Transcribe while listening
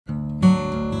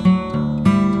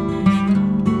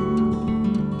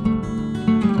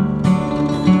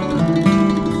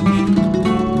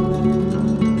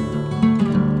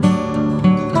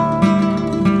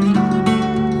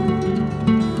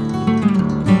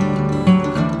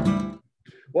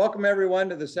Welcome everyone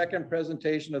to the second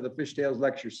presentation of the Fishtails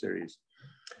Lecture Series.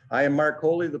 I am Mark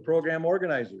Coley, the program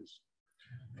organizers.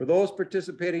 For those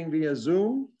participating via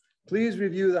Zoom, please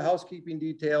review the housekeeping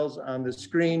details on the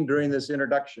screen during this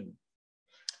introduction.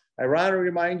 I want to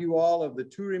remind you all of the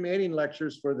two remaining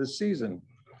lectures for this season.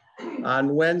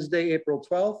 On Wednesday, April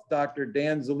 12th, Dr.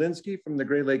 Dan Zielinski from the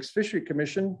Great Lakes Fishery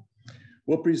Commission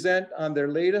will present on their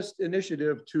latest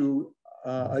initiative to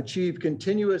achieve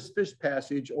continuous fish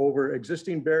passage over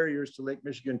existing barriers to Lake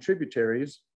Michigan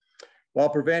tributaries while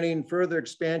preventing further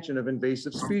expansion of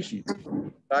invasive species.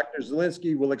 Dr.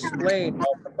 Zielinski will explain how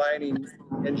combining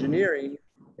engineering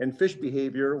and fish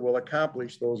behavior will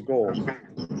accomplish those goals.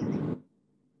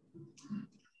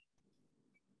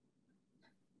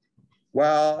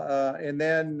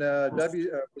 Wisconsin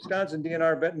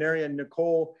DNR veterinarian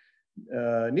Nicole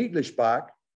Niedlischbach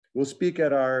will speak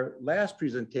at our last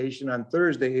presentation on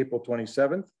Thursday, April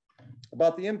 27th,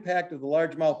 about the impact of the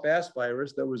largemouth bass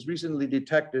virus that was recently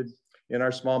detected in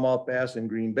our smallmouth bass in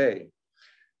Green Bay,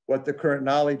 what the current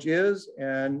knowledge is,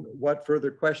 and what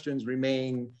further questions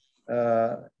remain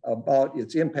about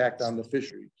its impact on the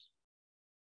fisheries.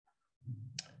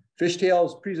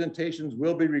 Fishtails presentations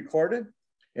will be recorded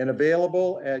and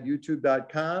available at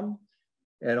youtube.com.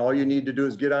 And all you need to do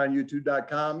is get on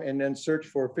youtube.com and then search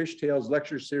for Fishtails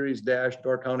Lecture Series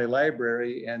Door County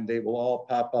Library, and they will all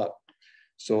pop up.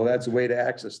 So that's a way to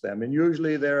access them. And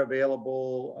usually they're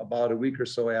available about a week or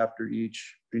so after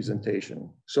each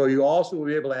presentation. So you also will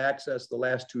be able to access the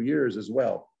last 2 years as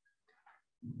well.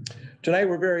 Tonight,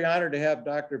 we're very honored to have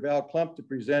Dr. Val Klump to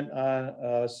present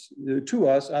to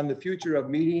us on the future of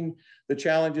meeting the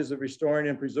challenges of restoring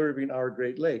and preserving our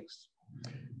Great Lakes.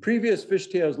 Previous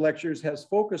Fishtails lectures has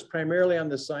focused primarily on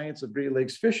the science of Great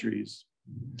Lakes fisheries,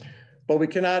 but we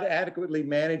cannot adequately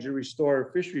manage or restore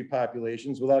fishery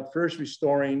populations without first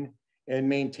restoring and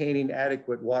maintaining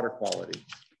adequate water quality.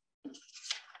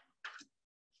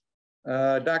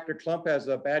 Dr. Klump has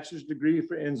a bachelor's degree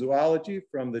in zoology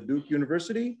from the Duke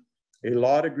University, a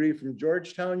law degree from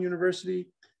Georgetown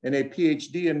University, and a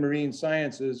PhD in marine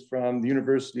sciences from the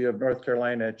University of North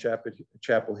Carolina at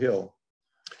Chapel Hill.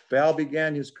 Val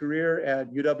began his career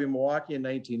at UW Milwaukee in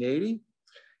 1980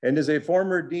 and is a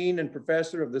former dean and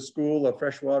professor of the School of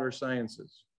Freshwater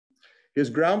Sciences.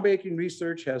 His groundbreaking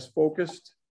research has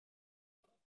focused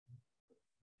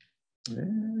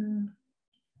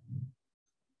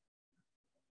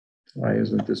why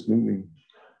isn't this moving?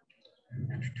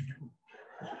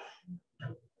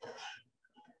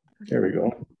 There we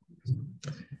go.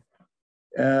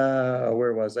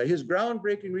 Where was I? His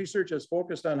groundbreaking research has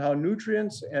focused on how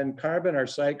nutrients and carbon are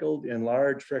cycled in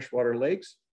large freshwater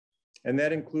lakes. And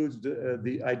that includes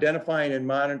the identifying and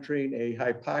monitoring a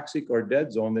hypoxic or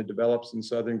dead zone that develops in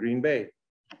southern Green Bay.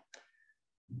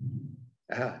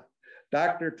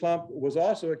 Dr. Klump was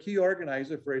also a key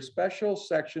organizer for a special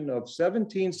section of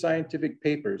 17 scientific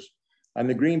papers on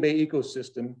the Green Bay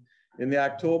ecosystem in the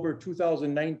October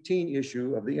 2019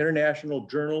 issue of the International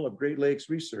Journal of Great Lakes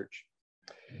Research.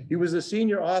 He was the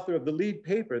senior author of the lead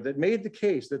paper that made the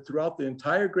case that throughout the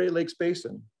entire Great Lakes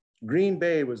Basin, Green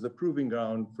Bay was the proving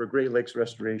ground for Great Lakes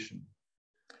restoration.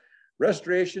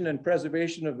 Restoration and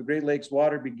preservation of the Great Lakes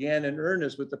water began in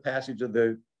earnest with the passage of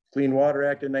the Clean Water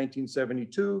Act in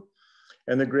 1972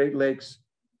 and the Great Lakes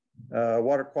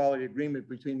Water Quality Agreement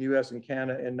between the US and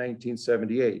Canada in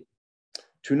 1978.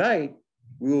 Tonight,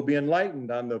 we will be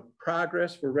enlightened on the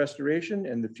progress for restoration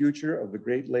and the future of the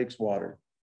Great Lakes water.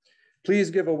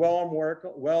 Please give a warm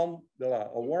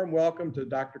welcome to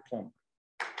Dr. Klump.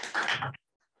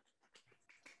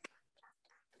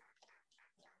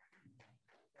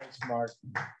 Thanks, Mark.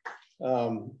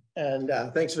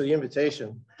 Thanks for the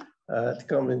invitation to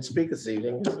come and speak this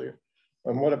evening.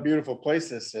 And what a beautiful place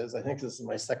this is. I think this is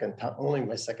my second time, only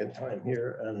my second time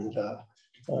here, and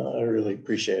I really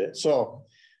appreciate it. So,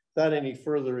 without any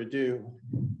further ado,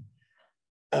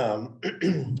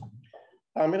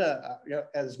 I'm gonna,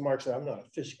 as Mark said, I'm not a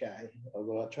fish guy,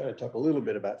 although I'll try to talk a little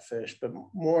bit about fish, but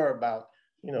more about,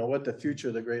 what the future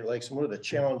of the Great Lakes and what are the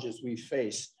challenges we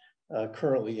face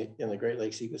currently in the Great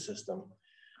Lakes ecosystem.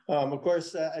 Of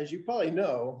course, as you probably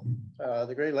know,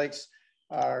 the Great Lakes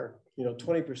are,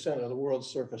 20% of the world's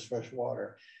surface fresh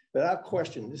water. Without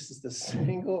question, this is the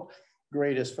single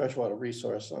greatest freshwater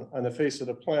resource on the face of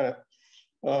the planet.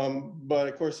 But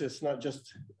of course, it's not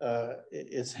just,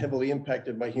 it's heavily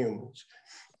impacted by humans.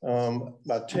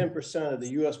 About 10% of the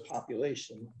US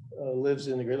population lives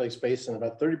in the Great Lakes Basin,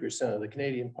 about 30% of the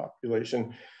Canadian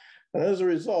population. And as a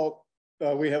result,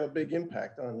 we have a big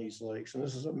impact on these lakes. And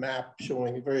this is a map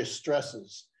showing various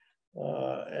stresses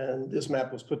And this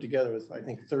map was put together with, I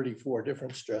think, 34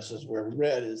 different stresses, where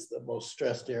red is the most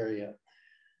stressed area.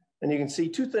 And you can see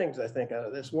two things, I think, out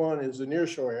of this. One is the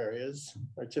nearshore areas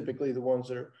are typically the ones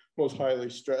that are most highly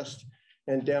stressed,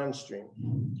 and downstream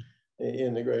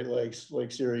in the Great Lakes,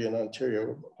 Lakes Erie and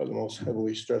Ontario are the most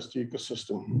heavily stressed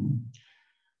ecosystem.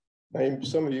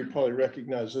 Some of you probably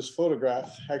recognize this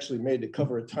photograph, actually made the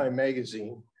cover of Time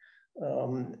magazine.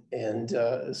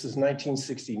 This is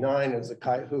 1969. It was the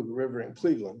Cuyahoga River in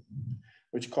Cleveland,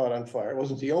 which caught on fire. It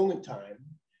wasn't the only time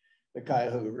the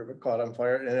Cuyahoga River caught on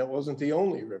fire, and it wasn't the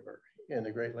only river in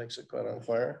the Great Lakes that caught on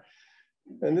fire.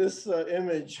 And this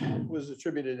image was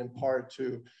attributed in part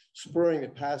to spurring the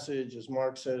passage, as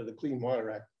Mark said, of the Clean Water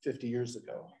Act 50 years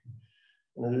ago.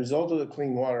 And as a result of the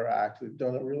Clean Water Act, we've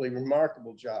done a really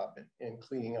remarkable job in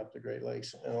cleaning up the Great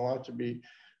Lakes, and a lot to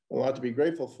be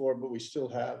grateful for, but we still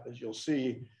have, as you'll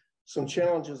see, some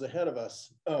challenges ahead of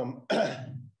us.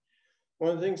 One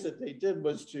of the things that they did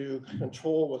was to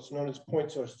control what's known as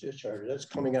point source discharge. That's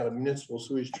coming out of municipal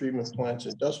sewage treatment plants,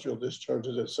 industrial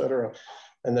discharges, et cetera.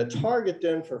 And the target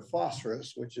then for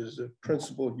phosphorus, which is a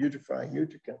principal eutrophying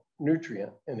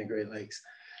nutrient in the Great Lakes,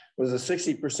 was a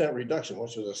 60% reduction,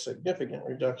 which was a significant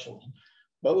reduction.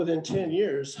 But within 10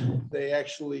 years, they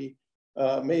actually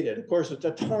made it. Of course, at the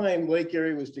time, Lake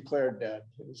Erie was declared dead.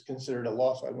 It was considered a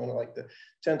lost, like the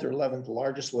 10th or 11th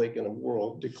largest lake in the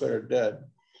world, declared dead.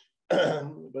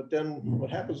 But then what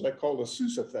happens, I call the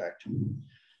Seuss effect.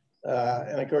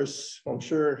 And of course, I'm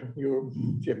sure if you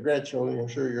have grandchildren, I'm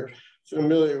sure you're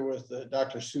familiar with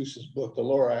Dr. Seuss's book, The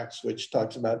Lorax, which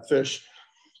talks about fish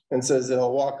and says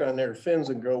they'll walk on their fins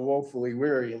and grow woefully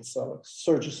weary in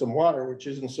search of some water, which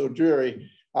isn't so dreary.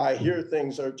 I hear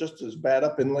things are just as bad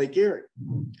up in Lake Erie.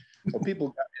 Well, people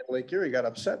in Lake Erie got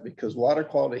upset because water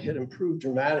quality had improved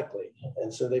dramatically.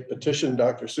 And so they petitioned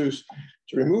Dr. Seuss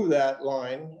to remove that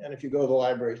line. And if you go to the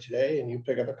library today and you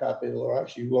pick up a copy of the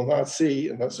Lorax, you will not see,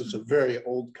 unless it's a very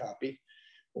old copy,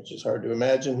 which is hard to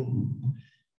imagine,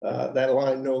 that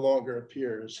line no longer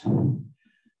appears.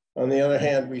 On the other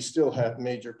hand, we still have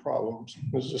major problems.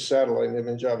 This is a satellite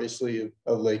image, obviously,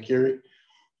 of Lake Erie.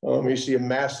 You see a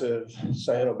massive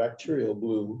cyanobacterial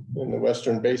bloom in the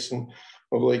western basin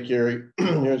of Lake Erie.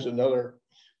 Here's another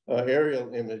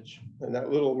aerial image, and that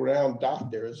little round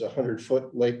dot there is a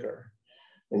 100-foot laker.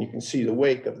 And you can see the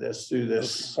wake of this through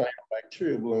this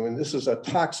cyanobacterial bloom. And this is a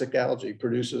toxic algae,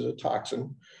 produces a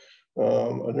toxin, a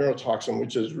neurotoxin,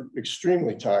 which is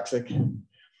extremely toxic.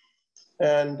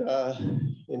 And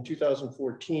in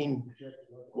 2014,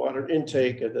 water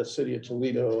intake at the city of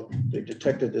Toledo, they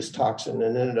detected this toxin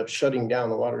and ended up shutting down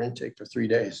the water intake for 3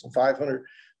 days. And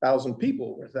 500,000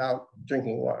 people without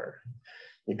drinking water.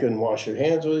 You couldn't wash your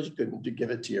hands with it, you couldn't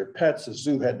give it to your pets. The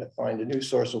zoo had to find a new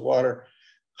source of water.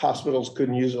 Hospitals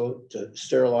couldn't use it to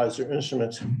sterilize their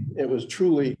instruments. It was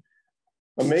truly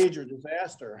a major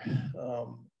disaster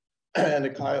and a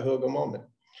Cuyahoga moment.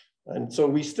 And so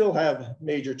we still have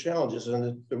major challenges,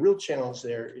 and the real challenge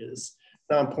there is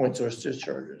non-point source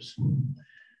discharges. And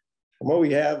what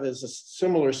we have is a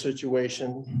similar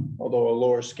situation, although a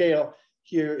lower scale,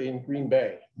 here in Green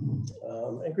Bay.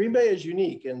 And Green Bay is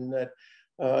unique in that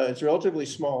it's relatively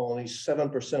small, only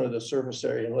 7% of the surface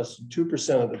area and less than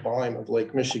 2% of the volume of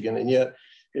Lake Michigan, and yet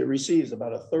it receives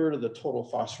about 1/3 of the total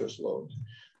phosphorus load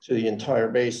to the entire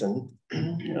basin.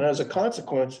 And as a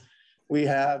consequence, we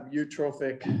have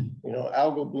eutrophic,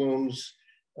 algal blooms,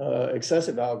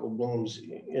 excessive algal blooms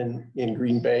in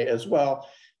Green Bay as well.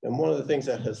 And one of the things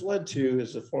that has led to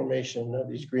is the formation of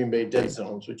these Green Bay dead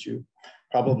zones, which you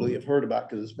probably have heard about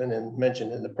because it's been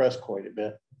mentioned in the press quite a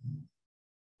bit.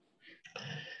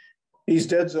 These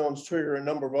dead zones trigger a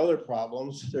number of other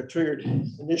problems. They're triggered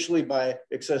initially by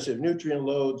excessive nutrient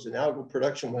loads and algal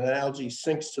production. When an algae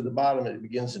sinks to the bottom and it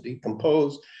begins to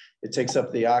decompose, it takes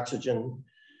up the oxygen.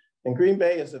 And Green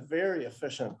Bay is a very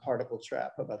efficient particle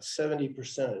trap. About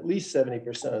 70%, at least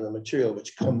 70% of the material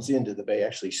which comes into the bay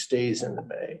actually stays in the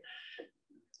bay.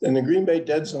 And the Green Bay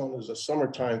dead zone is a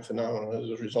summertime phenomenon as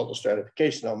a result of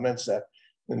stratification. I'll mention that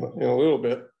in a little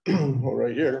bit,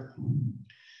 right here.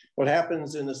 What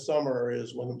happens in the summer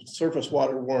is when surface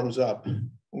water warms up,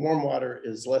 warm water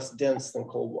is less dense than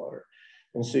cold water.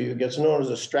 And so it gets known as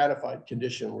a stratified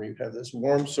condition where you have this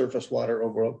warm surface water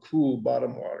over a cool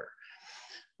bottom water.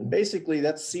 And basically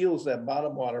that seals that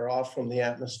bottom water off from the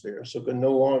atmosphere, so it can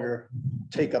no longer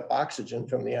take up oxygen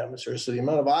from the atmosphere. So the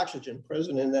amount of oxygen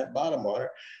present in that bottom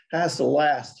water has to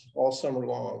last all summer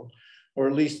long, or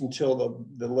at least until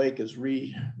the lake is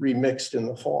remixed in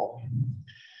the fall.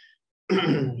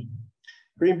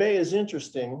 Green Bay is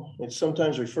interesting. It's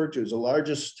sometimes referred to as the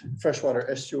largest freshwater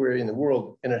estuary in the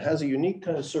world, and it has a unique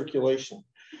kind of circulation.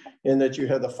 in that you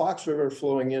have the Fox River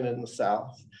flowing in the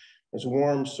south. It's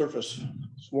warm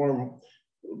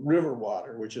river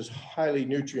water, which is highly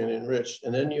nutrient enriched.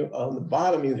 And then on the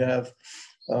bottom, you have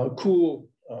cool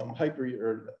hyper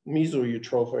or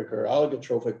mesoeutrophic or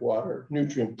oligotrophic water,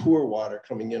 nutrient poor water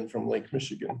coming in from Lake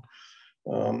Michigan.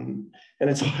 And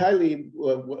it's highly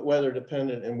weather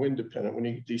dependent and wind dependent. When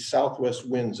you get these southwest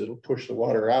winds, it'll push the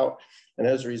water out. And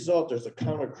as a result, there's a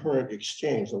counter current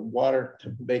exchange. The water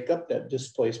to make up that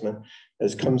displacement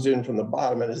as comes in from the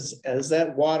bottom. And as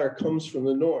that water comes from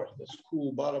the north, this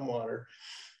cool bottom water,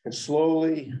 and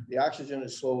slowly, the oxygen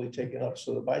is slowly taken up.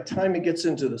 So that by the time it gets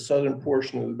into the southern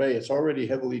portion of the bay, it's already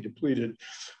heavily depleted.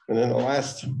 And then the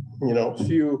last,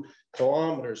 few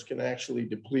kilometers can actually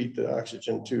deplete the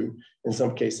oxygen to, in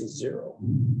some cases, zero.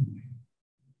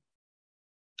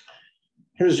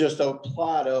 Here's just a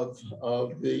plot of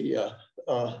the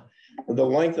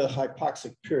length of the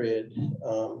hypoxic period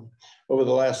over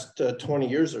the last 20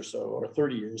 years or so, or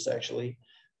 30 years actually.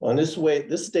 On this way,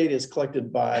 this data is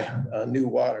collected by New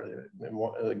Water,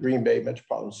 the Green Bay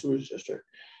Metropolitan Sewage District,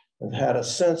 and had a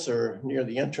sensor near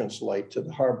the entrance light to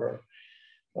the harbor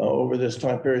over this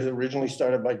time period. It originally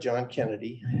started by John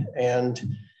Kennedy, and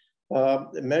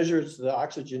it measures the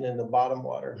oxygen in the bottom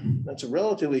water. That's a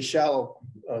relatively shallow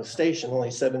station, only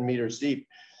 7 meters deep.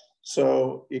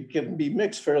 So it can be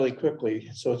mixed fairly quickly.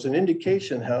 So it's an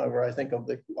indication, however, I think, of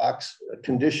the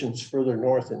conditions further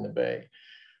north in the bay.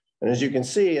 And as you can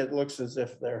see, it looks as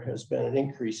if there has been an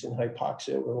increase in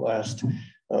hypoxia over the last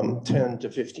 10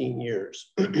 to 15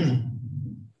 years.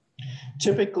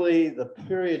 Typically, the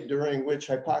period during which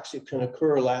hypoxia can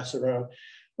occur lasts around,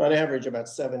 on average, about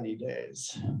 70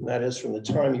 days. And that is from the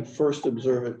time you first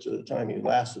observe it to the time you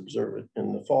last observe it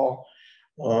in the fall.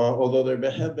 Although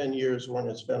there have been years when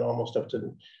it's been almost up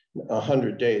to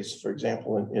 100 days, for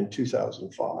example, in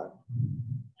 2005.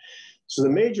 So the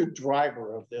major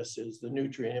driver of this is the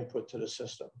nutrient input to the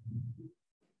system.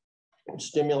 It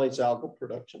stimulates algal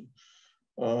production.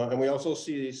 And we also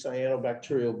see these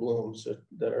cyanobacterial blooms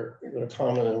that are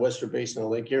common in the western basin of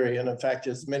the lake area. And in fact,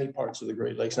 there's many parts of the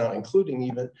Great Lakes now, including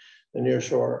even the near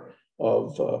shore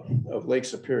of Lake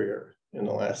Superior in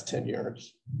the last 10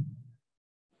 years.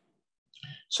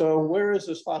 So where is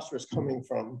this phosphorus coming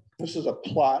from? This is a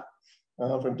plot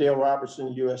from Dale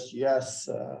Robertson, USGS,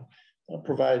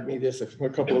 provided me this a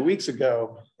couple of weeks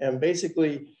ago. And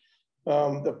basically,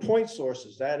 the point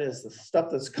sources, that is the stuff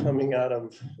that's coming out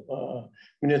of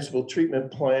municipal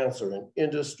treatment plants or in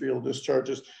industrial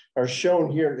discharges, are shown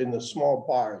here in the small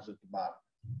bars at the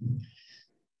bottom.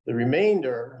 The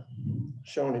remainder,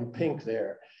 shown in pink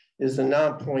there, is the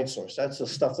non-point source. That's the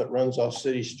stuff that runs off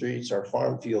city streets, our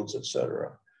farm fields, et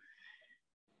cetera.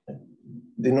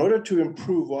 In order to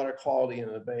improve water quality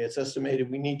in the bay, it's estimated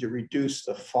we need to reduce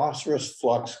the phosphorus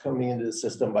flux coming into the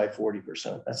system by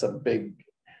 40%. That's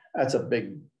a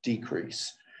big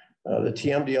decrease. The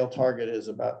TMDL target is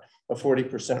about a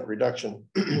 40% reduction.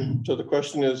 So the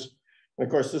question is, and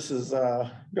of course, this has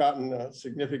gotten a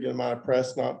significant amount of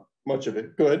press, not much of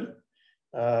it good.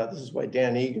 This is by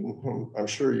Dan Egan, whom I'm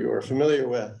sure you are familiar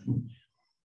with.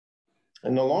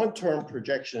 And the long-term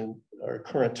projection or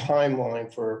current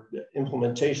timeline for the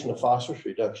implementation of phosphorus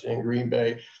reduction in Green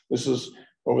Bay, this is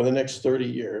over the next 30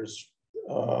 years.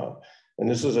 And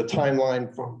this is a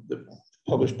timeline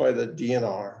published by the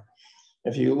DNR.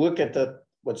 If you look at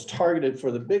what's targeted for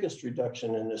the biggest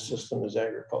reduction in this system is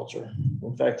agriculture.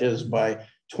 In fact, is by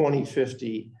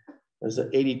 2050, there's an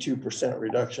 82%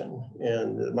 reduction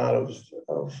in the amount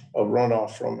of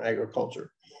runoff from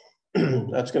agriculture.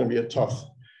 That's going to be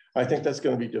I think that's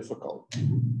going to be difficult.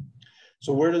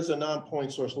 So where does the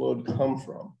non-point source load come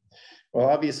from? Well,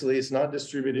 obviously it's not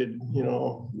distributed,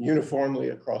 uniformly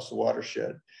across the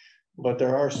watershed, but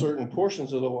there are certain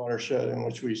portions of the watershed in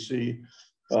which we see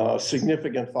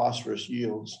significant phosphorus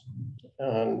yields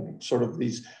and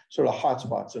these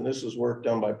hotspots. And this is work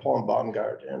done by Paul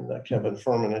Baumgart and Kevin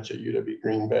Firmenich at UW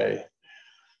Green Bay.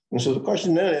 And so the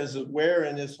question then is where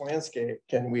in this landscape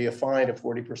can we find a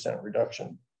 40%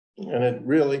 reduction? And it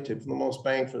really, the most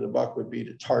bang for the buck would be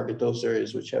to target those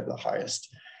areas which have the highest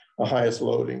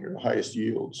loading or the highest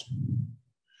yields.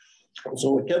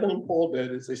 So what Kevin and Paul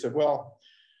did is they said, well,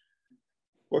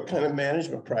 what kind of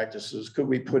management practices could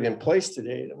we put in place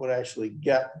today that would actually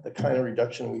get the kind of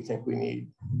reduction we think we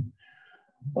need?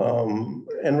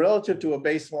 And relative to a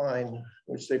baseline,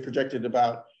 which they projected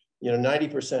about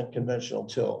 90% conventional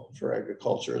till for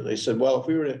agriculture, they said, well, if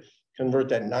we were to convert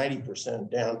that 90%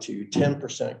 down to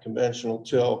 10% conventional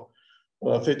till,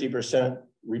 50%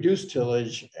 reduced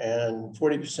tillage and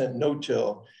 40%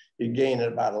 no-till, you gain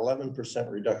about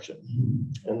 11% reduction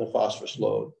in the phosphorus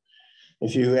load.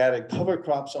 If you added cover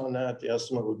crops on that, the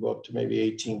estimate would go up to maybe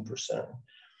 18%.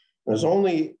 There's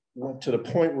only to the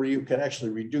point where you can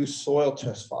actually reduce soil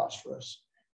test phosphorus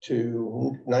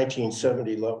to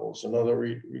 1970 levels. In other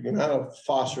words, the amount of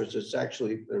phosphorus, it's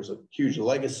actually, there's a huge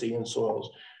legacy in soils.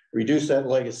 Reduce that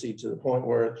legacy to the point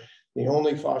where the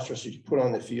only phosphorus that you put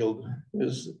on the field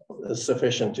is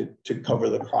sufficient to cover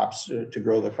the crops, to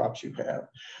grow the crops you have.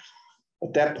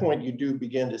 At that point, you do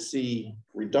begin to see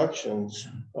reductions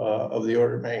of the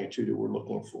order of magnitude that we're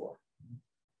looking for.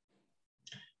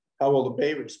 How will the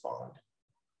bay respond?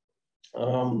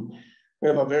 We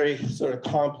have a very sort of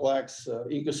complex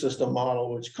ecosystem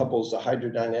model which couples the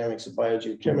hydrodynamics of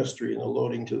biogeochemistry and the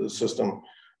loading to the system.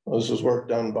 Well, this was work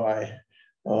done by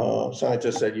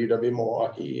scientists at UW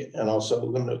Milwaukee and also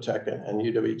Limnotech and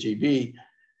UWGB.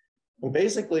 And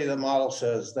basically, the model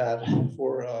says that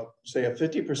for, say, a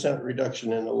 50%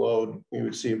 reduction in the load, we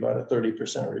would see about a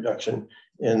 30% reduction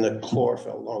in the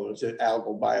chlorophyll, in other words, the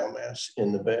algal biomass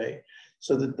in the bay.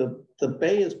 So that the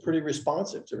bay is pretty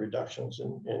responsive to reductions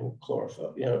in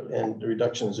chlorophyll, and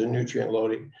reductions in nutrient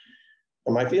loading.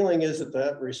 And my feeling is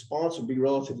that response will be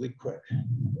relatively quick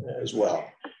as well.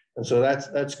 And so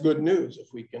that's good news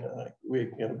if we can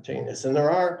obtain this. And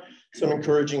there are some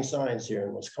encouraging signs here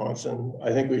in Wisconsin.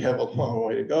 I think we have a long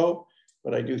way to go,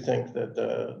 but I do think that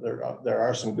there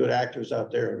are some good actors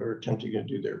out there who are attempting to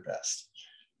do their best.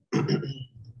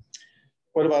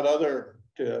 What about other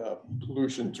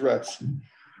pollution threats?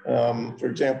 For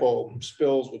example,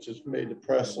 spills, which has made the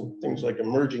press, and things like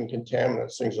emerging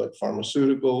contaminants, things like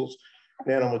pharmaceuticals,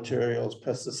 nanomaterials,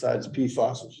 pesticides,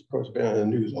 PFAS, which of course been in the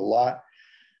news a lot.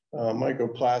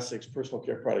 Microplastics, personal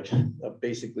care products,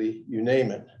 basically you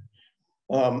name it.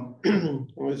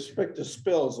 With respect to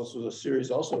spills, this was a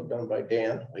series also done by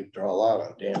Dan. I draw a lot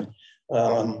on Dan.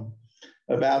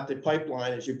 About the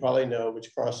pipeline, as you probably know,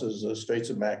 which crosses the Straits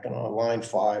of Mackinac, Line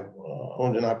 5,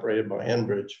 owned and operated by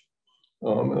Enbridge.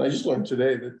 And I just learned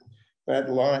today that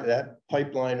that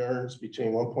pipeline earns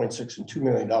between $1.6 and $2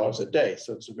 million a day.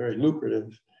 So it's a very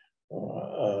lucrative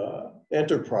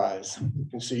enterprise. You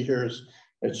can see here's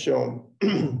it's shown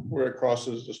where it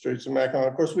crosses the Straits of Mackinac.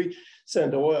 Of course, we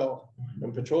send oil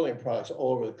and petroleum products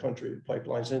all over the country with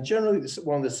pipelines, and generally this is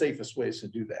one of the safest ways to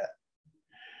do that.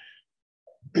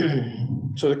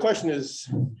 So the question is,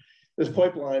 this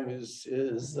pipeline is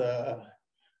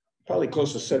probably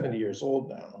close to 70 years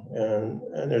old now,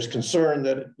 and there's concern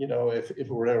that if it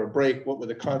were to ever break, what would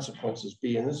the consequences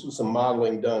be? And this was some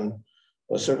modeling done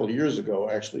several years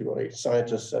ago, actually, by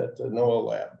scientists at the NOAA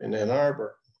lab in Ann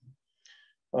Arbor.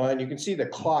 And you can see the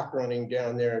clock running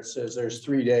down there. It says there's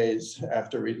 3 days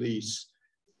after release.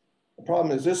 The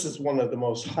problem is this is one of the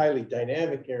most highly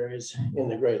dynamic areas in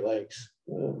the Great Lakes.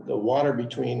 The water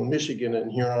between Michigan and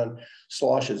Huron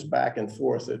sloshes back and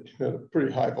forth at a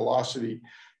pretty high velocity.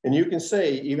 And you can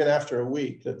say, even after a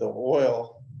week, that the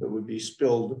oil that would be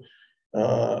spilled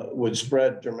would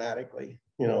spread dramatically,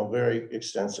 very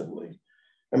extensively.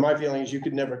 And my feeling is you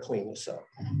could never clean this up.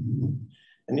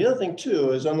 And the other thing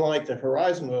too is, unlike the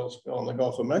Horizon oil spill in the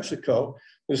Gulf of Mexico,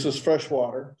 this is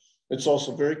freshwater. It's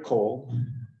also very cold.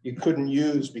 You couldn't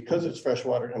use, because it's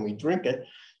freshwater and we drink it,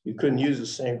 you couldn't use the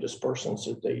same dispersants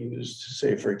that they used,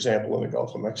 say, for example, in the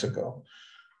Gulf of Mexico.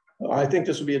 I think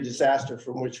this would be a disaster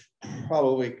from which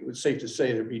probably it's safe to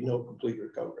say there'd be no complete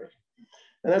recovery.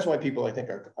 And that's why people, I think,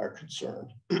 are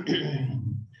concerned.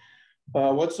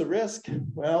 What's the risk?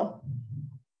 Well,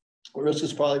 the risk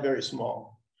is probably very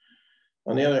small.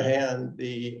 On the other hand,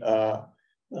 the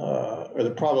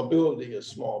probability is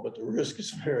small, but the risk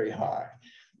is very high.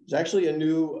 There's actually a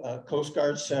new Coast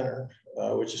Guard center,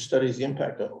 which studies the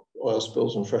impact of oil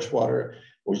spills in freshwater.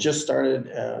 We just started,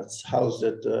 it's housed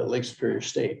at Lake Superior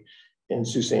State in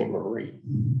Sault Ste. Marie.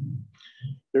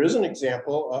 There is an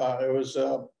example. There was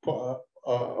a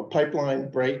pipeline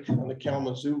break on the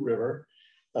Kalamazoo River,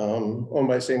 owned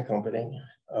by the same company,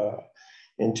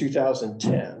 in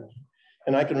 2010.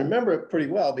 And I can remember it pretty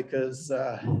well because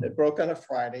it broke on a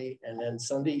Friday, and then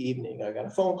Sunday evening, I got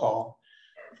a phone call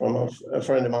from a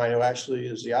friend of mine who actually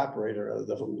is the operator of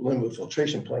the Linwood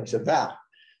filtration plant. He said, Val,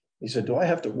 he said, do I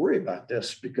have to worry about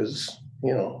this? Because,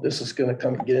 this is going to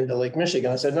come and get into Lake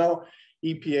Michigan. I said, no,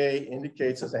 EPA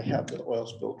indicates that they have the oil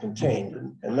spill contained,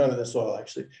 and none of this oil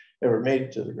actually ever made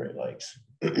it to the Great Lakes,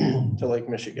 to Lake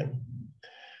Michigan.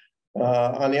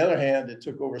 On the other hand, it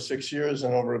took over 6 years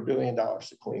and over $1 billion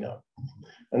to clean up.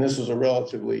 And this was a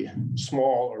relatively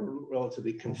small or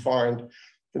relatively confined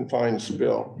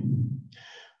spill.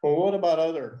 Well, what about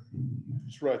other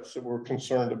threats that we're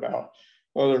concerned about?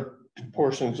 Other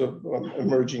portions of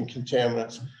emerging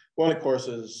contaminants. One, of course,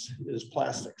 is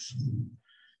plastics.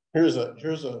 Here's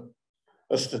a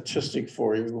a statistic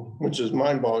for you, which is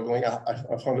mind-boggling.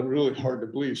 I found it really hard to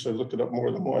believe, so I looked it up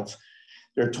more than once.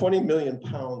 There are 20 million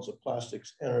pounds of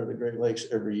plastics enter the Great Lakes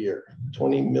every year.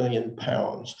 20 million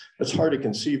pounds. It's hard to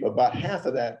conceive. About half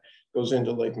of that goes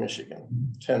into Lake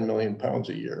Michigan, 10 million pounds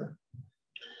a year.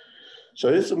 So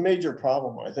it's a major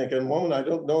problem, I think, and one I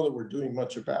don't know that we're doing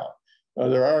much about.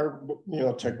 There are,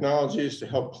 technologies to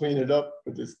help clean it up,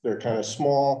 but they're kind of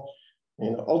small.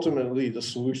 And ultimately, the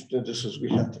solution to this is we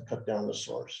have to cut down the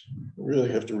source. We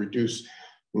really have to reduce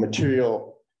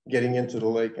material getting into the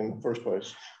lake in the first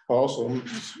place. Also,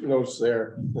 notes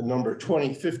there the number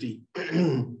 2050.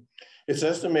 It's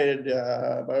estimated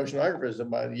by oceanographers that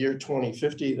by the year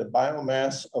 2050, the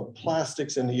biomass of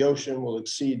plastics in the ocean will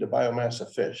exceed the biomass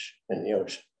of fish in the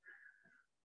ocean.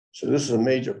 So this is a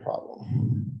major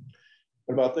problem.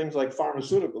 What about things like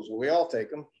pharmaceuticals? Well, we all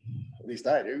take them, at least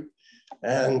I do.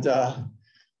 And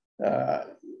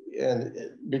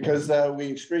because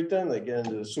we excrete them, they get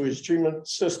into the sewage treatment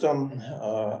system,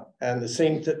 and the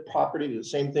same property, the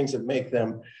same things that make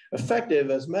them effective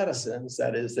as medicines,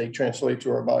 that is, they translate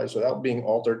to our bodies without being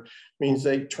altered, means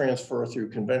they transfer through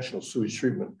conventional sewage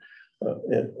treatment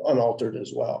unaltered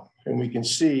as well. And we can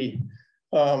see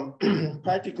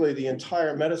practically the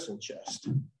entire medicine chest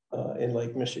in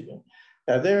Lake Michigan.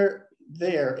 Now they're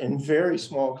there in very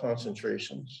small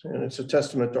concentrations, and it's a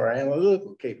testament to our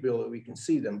analytical capability that we can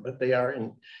see them, but they are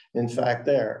in fact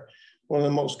there. One of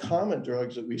the most common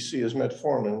drugs that we see is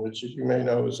metformin, which, as you may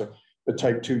know, is a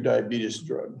type 2 diabetes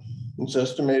drug. It's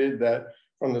estimated that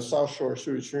from the South Shore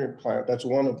sewage treatment plant, that's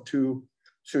one of 2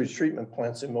 sewage treatment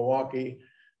plants in Milwaukee,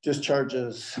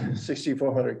 discharges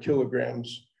 6,400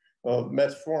 kilograms of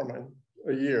metformin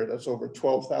a year. That's over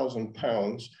 12,000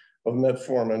 pounds of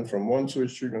metformin from one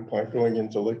sewage treatment plant going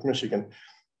into Lake Michigan.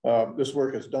 This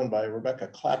work is done by Rebecca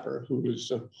Clapper, who is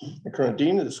the current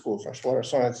dean of the School of Freshwater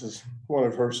Sciences. One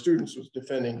of her students was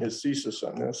defending his thesis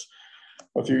on this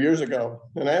a few years ago.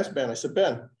 And I asked Ben, I said,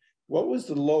 Ben, what was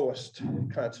the lowest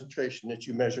concentration that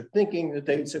you measured? Thinking that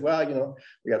they'd say, well,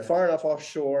 we got far enough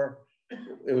offshore,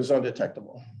 it was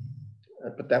undetectable.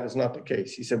 But that was not the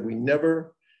case. He said, we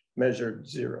never measured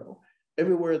 0.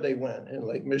 Everywhere they went in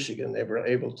Lake Michigan, they were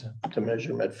able to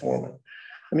measure metformin.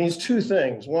 It means 2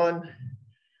 things. One,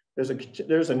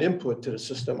 there's an input to the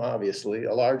system, obviously,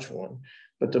 a large one,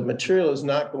 but the material is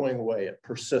not going away. It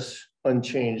persists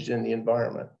unchanged in the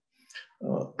environment.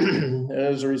 And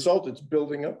as a result, it's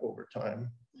building up over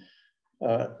time.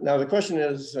 Now the question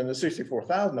is, and the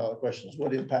 $64,000 question is,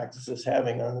 what impact is this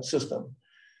having on the system?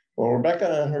 Well,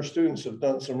 Rebecca and her students have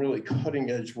done some really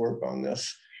cutting edge work on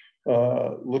this,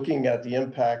 looking at the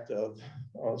impact of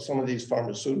some of these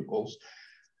pharmaceuticals,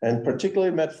 and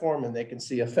particularly metformin. They can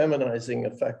see a feminizing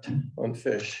effect on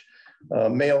fish.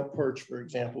 Male perch, for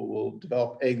example, will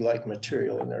develop egg-like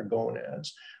material in their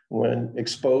gonads when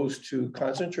exposed to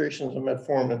concentrations of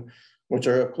metformin, which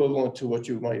are equivalent to what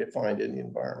you might find in the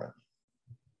environment.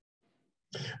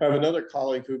 I have another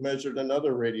colleague who measured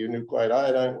another radionuclide,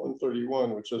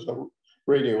 iodine-131, which is a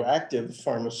radioactive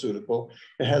pharmaceutical.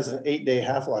 It has an 8-day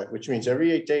half-life, which means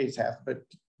every 8 days, half of it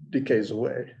decays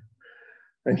away.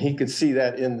 And he could see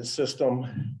that in the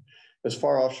system as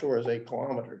far offshore as 8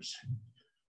 kilometers.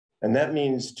 And that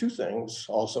means 2 things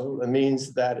also. It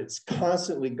means that it's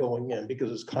constantly going in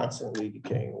because it's constantly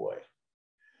decaying away.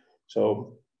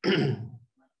 So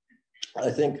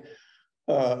I think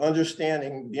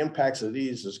understanding the impacts of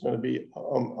these is going to be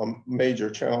a major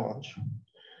challenge.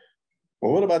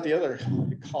 Well, what about the other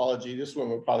ecology? This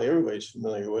one probably everybody's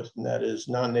familiar with, and that is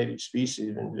non-native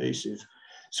species, invasive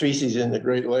species in the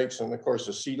Great Lakes. And of course,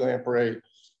 the sea lamprey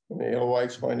and the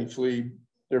alewife spiny flea.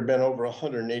 There have been over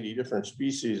 180 different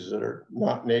species that are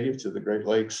not native to the Great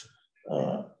Lakes.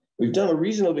 We've done a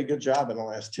reasonably good job in the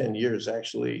last 10 years,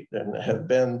 actually, and have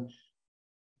been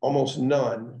almost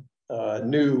none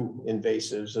new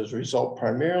invasives as a result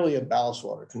primarily of ballast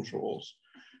water controls.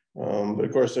 But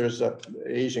of course, there's the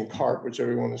Asian carp, which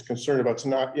everyone is concerned about. It's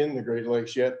not in the Great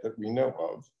Lakes yet that we know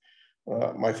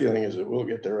of. My feeling is it will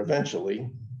get there eventually.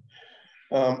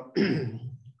 But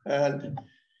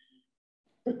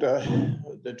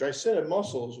the Dreissena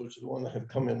mussels, which is the one that have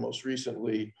come in most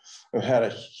recently, have had a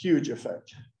huge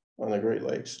effect on the Great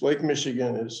Lakes. Lake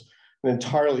Michigan is an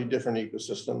entirely different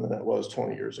ecosystem than it was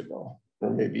 20 years ago,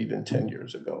 or maybe even 10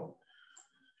 years ago.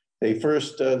 They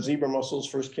first, zebra mussels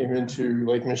first came into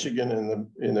Lake Michigan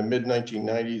in the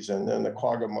mid-1990s, and then the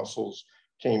quagga mussels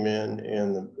came in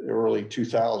the early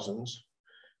 2000s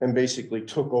and basically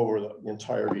took over the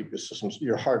entire ecosystem.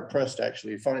 You're hard pressed to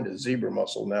actually find a zebra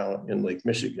mussel now in Lake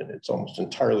Michigan. It's almost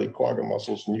entirely quagga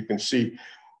mussels, and you can see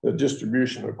the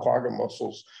distribution of quagga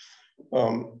mussels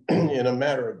in a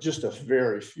matter of just a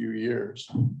very few years.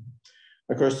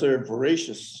 Of course, they're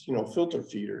voracious, filter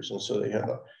feeders, and so they have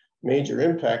a major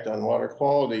impact on water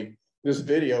quality. This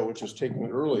video, which was taken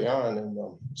early on in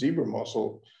the zebra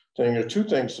mussel thing, there are two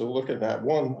things to look at that.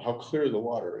 One, how clear the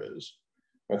water is.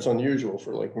 That's unusual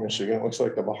for Lake Michigan. It looks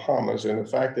like the Bahamas, and the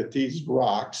fact that these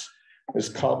rocks, this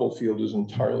cobble field, is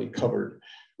entirely covered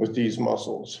with these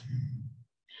mussels.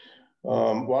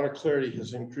 Water clarity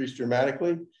has increased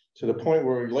dramatically to the point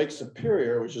where Lake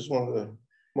Superior, which is one of the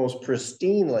most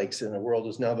pristine lakes in the world,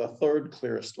 is now the third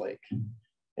clearest lake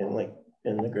in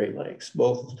the Great Lakes.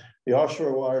 Both the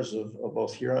offshore waters of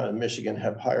both Huron and Michigan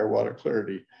have higher water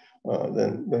clarity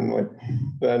than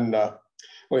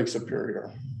Lake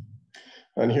Superior.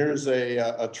 And here's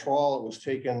a trawl that was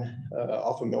taken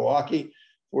off of Milwaukee,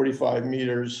 45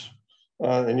 meters,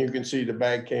 and you can see the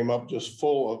bag came up just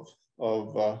full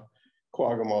of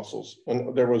quagga mussels,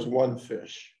 and there was one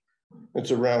fish.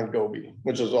 It's a round goby,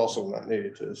 which is also not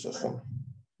native to the system.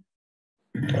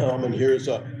 And here's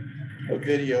a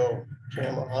video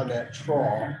camera on that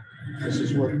trawl. This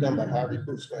is work done by Harvey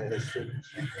Boosman and his students.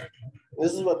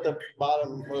 This is what the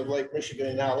bottom of Lake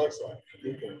Michigan now looks like.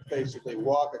 You can basically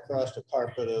walk across the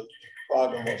carpet of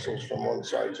quagga mussels from one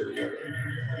side to the other.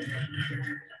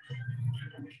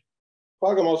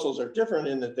 Quagga mussels are different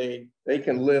in that they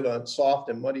can live on soft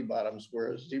and muddy bottoms,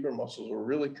 whereas zebra mussels are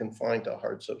really confined to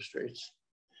hard substrates.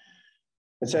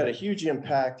 It's had a huge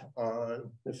impact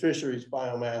on the fisheries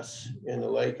biomass in the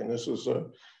lake, and this was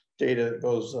data that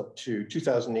goes up to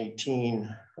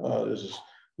 2018. This is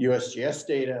USGS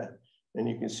data, and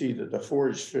you can see that the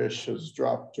forage fish has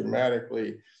dropped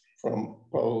dramatically from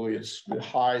probably its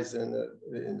highs in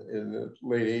the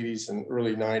late 80s and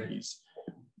early 90s.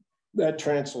 That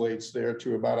translates there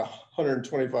to about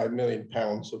 125 million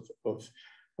pounds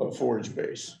of forage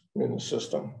base in the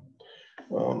system.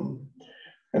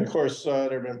 And of course,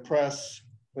 there have been press,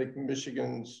 Lake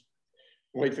Michigan's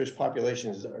whitefish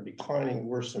populations are declining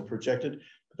worse than projected,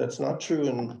 but that's not true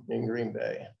in Green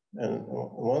Bay. And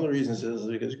one of the reasons is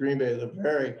because Green Bay is a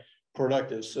very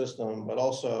productive system, but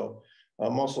also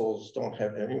mussels don't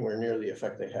have anywhere near the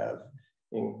effect they have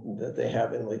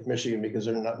in Lake Michigan because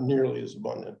they're not nearly as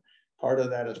abundant. Part of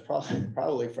that is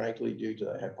probably frankly, due to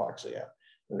the hypoxia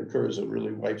that occurs that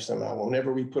really wipes them out.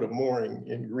 Whenever we put a mooring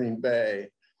in Green Bay,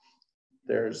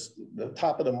 there's the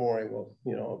top of the mooring will,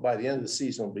 by the end of the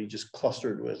season, will be just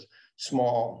clustered with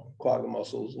small quagga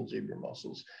mussels and zebra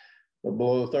mussels. But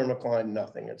below the thermocline,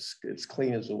 nothing. It's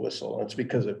clean as a whistle. And it's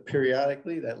because of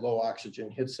periodically that low oxygen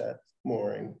hits that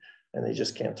mooring and they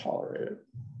just can't tolerate it.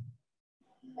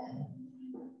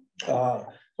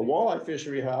 The walleye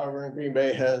fishery, however, in Green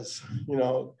Bay has,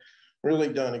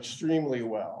 really done extremely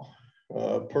well.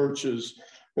 Perch is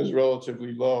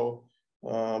relatively low,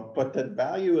 but the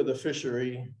value of the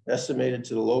fishery estimated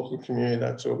to the local community,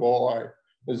 that's a walleye,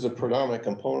 is the predominant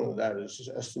component of that, is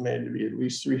estimated to be at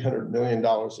least $300 million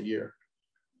a year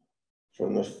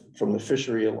from the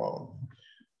fishery alone.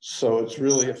 So it's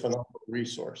really a phenomenal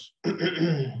resource.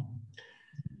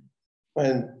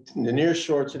 And the near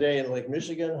shore today in Lake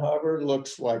Michigan, however,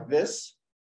 looks like this.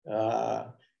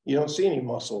 You don't see any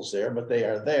mussels there, but they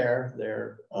are there.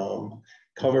 They're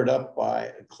covered up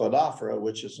by Cladophora,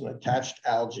 which is an attached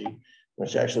algae,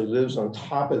 which actually lives on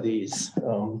top of these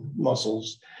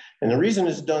mussels. And the reason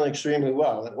it's done extremely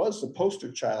well, it was the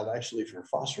poster child actually for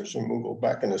phosphorus removal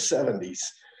back in the 70s,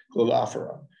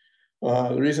 Cladophora.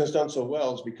 The reason it's done so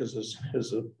well is because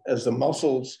as the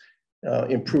mussels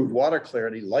improve water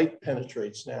clarity, light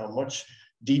penetrates now much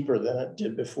deeper than it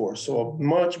did before. So a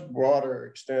much broader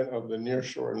extent of the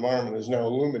nearshore environment is now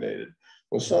illuminated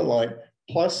with sunlight.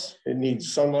 Plus, it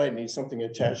needs sunlight, it needs something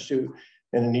attached to,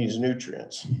 and it needs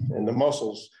nutrients. And the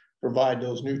mussels provide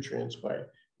those nutrients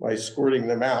by squirting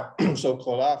them out. So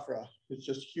Cladophora, it's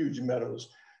just huge meadows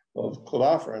of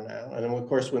Cladophora now. And then of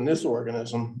course, when this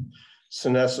organism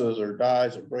senesces or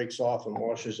dies or breaks off and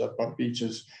washes up on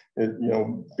beaches, it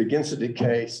begins to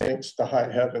decay, sinks to high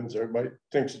heavens. Everybody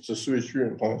thinks it's a sewage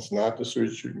treatment plant. It's not the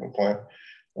sewage treatment plant.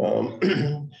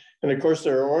 And of course,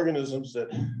 there are organisms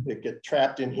that get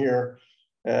trapped in here,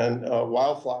 and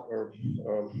wildflower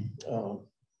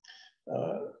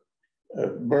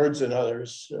birds and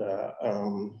others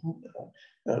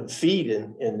feed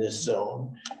in this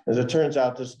zone. As it turns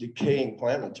out, this decaying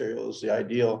plant material is the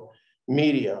ideal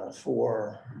media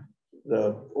for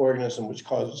the organism which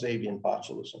causes avian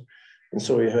botulism. And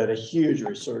so we've had a huge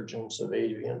resurgence of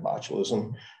avian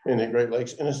botulism in the Great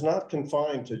Lakes. And it's not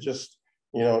confined to just,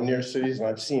 near cities. And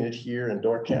I've seen it here in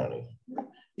Door County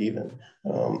even.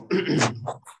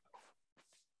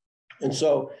 And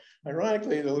so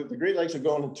ironically, the Great Lakes are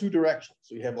going in two directions.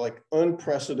 So you have like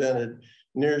unprecedented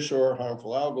nearshore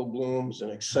harmful algal blooms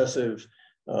and excessive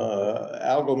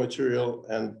algal material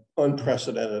and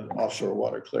unprecedented offshore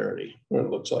water clarity, where it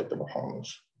looks like the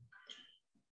Bahamas.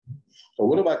 So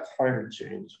what about climate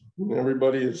change?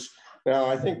 Everybody is now,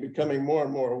 I think, becoming more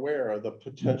and more aware of the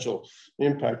potential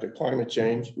impact of climate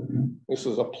change. This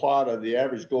is a plot of the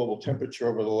average global temperature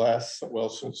over the last, well,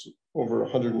 since over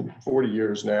 140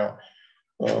 years now.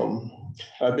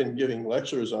 I've been giving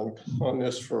lectures on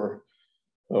this for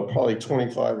probably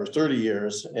 25 or 30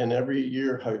 years. And every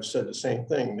year I've said the same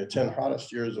thing. The 10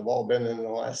 hottest years have all been in the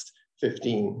last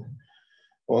 15.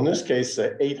 Well, in this case,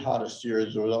 the 8 hottest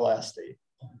years were the last 8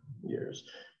 years.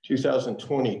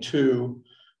 2022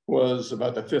 was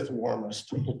about the 5th warmest.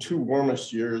 The 2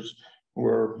 warmest years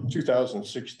were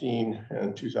 2016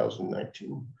 and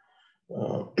 2019.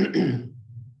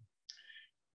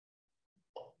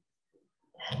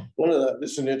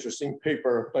 This is an interesting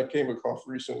paper I came across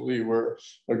recently where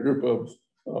a group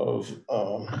of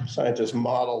scientists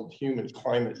modeled human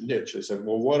climate niche. They said,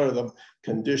 well, what are the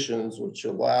conditions which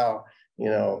allow,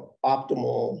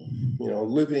 optimal,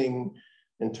 living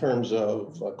in terms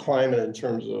of climate, in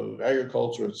terms of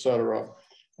agriculture, et cetera.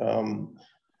 And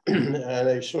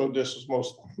they showed this as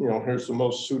most, here's the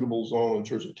most suitable zone in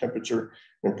terms of temperature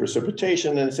and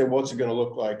precipitation. And they said, what's it going to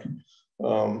look like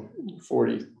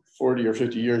 40 or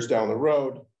 50 years down the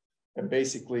road? And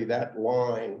basically that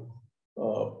line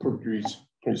pretty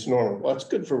normal. Well, it's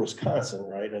good for Wisconsin,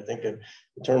 right? I think in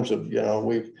terms of,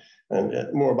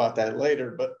 and more about that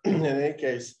later, but in any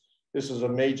case, this is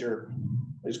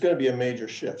it's going to be a major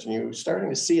shift. And you're starting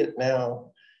to see it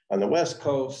now on the West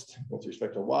Coast with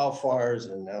respect to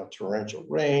wildfires and now torrential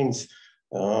rains.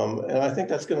 And I think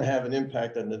that's going to have an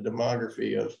impact on the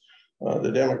demography of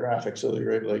the demographics of the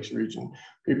Great Lakes region.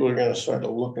 People are going to start to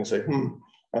look and say,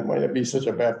 that might not be such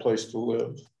a bad place to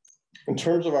live. In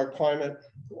terms of our climate,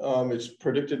 it's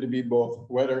predicted to be both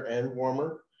wetter and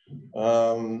warmer.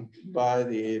 By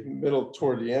the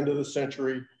toward the end of the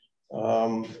century,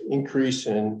 increase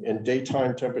in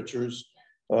daytime temperatures.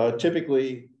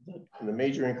 Typically, the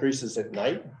major increases at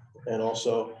night and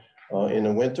also in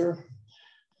the winter.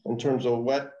 In terms of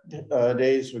wet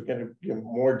days, we're going to get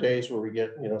more days where we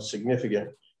get significant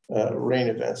rain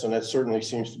events, and that certainly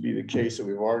seems to be the case that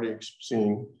we've already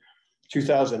seen.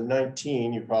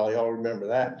 2019, you probably all remember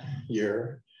that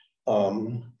year,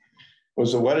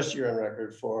 was the wettest year on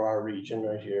record for our region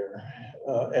right here,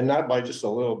 and not by just a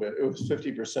little bit. It was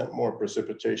 50% more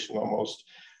precipitation almost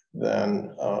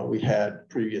than we had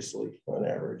previously on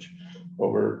average,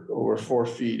 over 4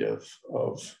 feet of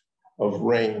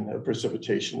rain, of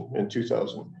precipitation in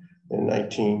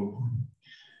 2019.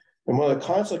 And one of the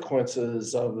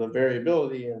consequences of the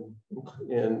variability in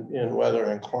weather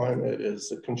and climate is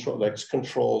the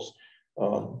controls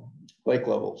lake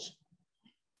levels.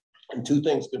 And 2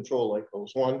 things control lake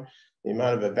levels. One, the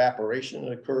amount of evaporation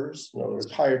that occurs. In other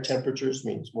words, higher temperatures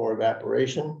means more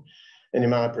evaporation, and the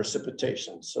amount of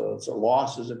precipitation. So it's a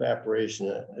loss is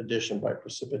evaporation, addition by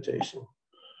precipitation.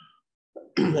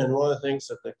 And one of the things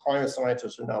that the climate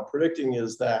scientists are now predicting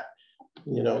is that,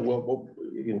 in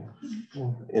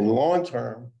long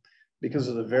term, because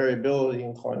of the variability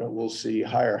in climate, we'll see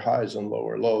higher highs and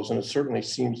lower lows. And it certainly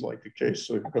seems like the case.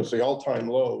 So because the all-time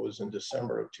low was in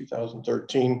December of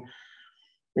 2013.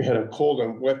 We had a cold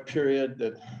and wet period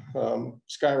that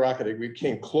skyrocketed. We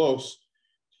came close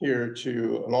here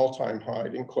to an all-time high,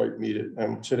 didn't quite meet it.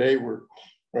 And today we're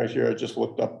right here. I just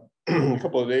looked up a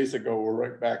couple of days ago, we're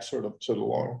right back sort of to the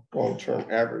long-term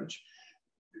average.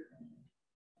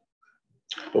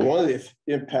 But one of the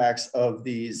impacts of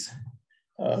these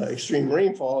extreme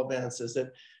rainfall events is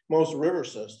that most river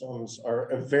systems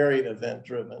are very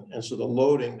event-driven. And so the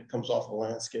loading that comes off the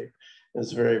landscape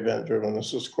is very event-driven.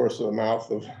 This is, of course, the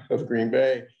mouth of Green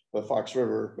Bay, the Fox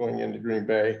River going into Green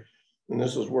Bay. And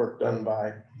this is work done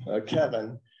by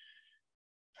Kevin.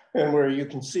 And where you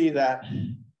can see that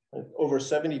over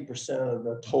 70% of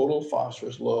the total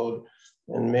phosphorus load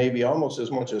and maybe almost as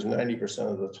much as 90%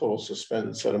 of the total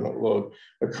suspended sediment load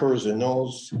occurs in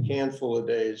those handful of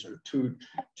days or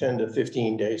 10 to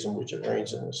 15 days in which it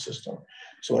rains in the system.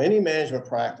 So any management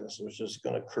practice which is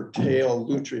going to curtail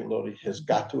nutrient loading has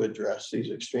got to address these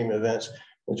extreme events,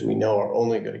 which we know are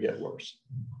only going to get worse.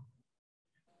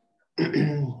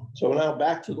 So now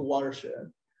back to the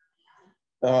watershed.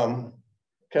 Kevin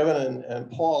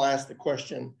and Paul asked the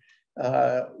question,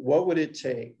 what would it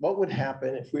take? What would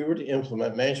happen if we were to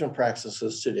implement management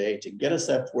practices today to get us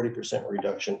that 40%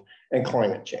 reduction and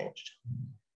climate changed?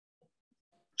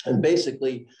 And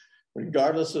basically,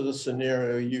 regardless of the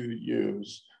scenario you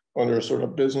use, under a sort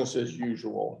of business as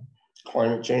usual,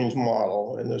 climate change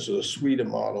model, and this is a suite of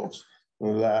models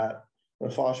that the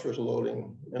phosphorus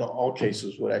loading in all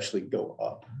cases would actually go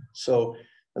up. So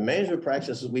the management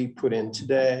practices we put in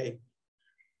today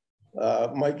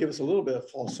might give us a little bit of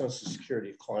false sense of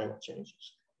security of climate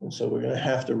changes. And so we're going to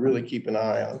have to really keep an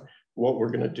eye on what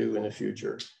we're going to do in the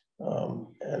future.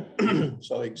 And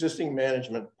so existing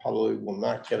management probably will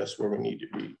not get us where we need to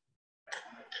be.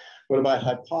 What about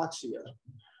hypoxia?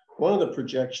 One of the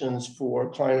projections for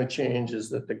climate change is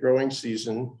that the growing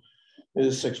season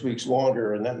is 6 weeks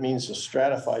longer, and that means the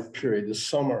stratified period, the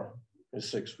summer, is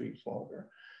 6 weeks longer.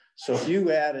 So if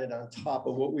you added on top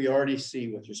of what we already see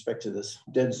with respect to this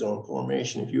dead zone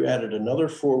formation, if you added another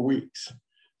 4 weeks,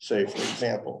 say, for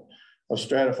example, of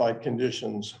stratified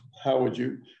conditions, how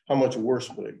much worse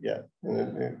would it get?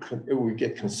 And it would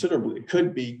get considerably, it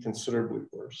could be considerably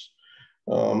worse.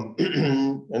 And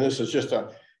this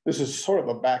is sort of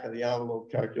a back of the envelope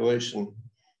calculation.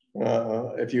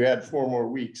 If you add 4 more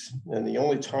weeks, and the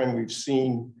only time we've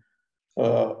seen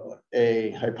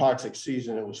a hypoxic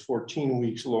season, it was 14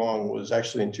 weeks long, was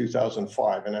actually in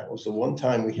 2005. And that was the one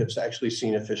time we have actually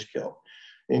seen a fish kill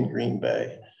in Green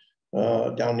Bay.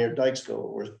 Down near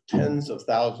Dykesville, where tens of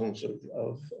thousands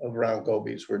of round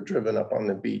gobies were driven up on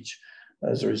the beach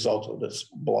as a result of this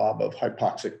blob of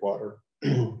hypoxic water.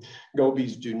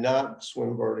 Gobies do not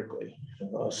swim vertically,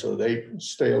 so they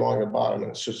stay along the bottom,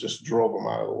 and it's just drove them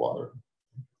out of the water.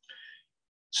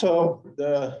 So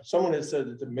someone has said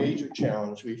that the major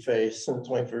challenge we face in the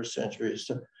 21st century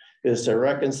is to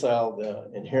reconcile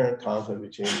the inherent conflict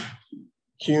between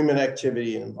human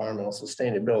activity and environmental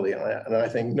sustainability. And I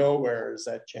think nowhere is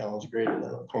that challenge greater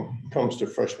than when it comes to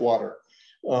fresh water.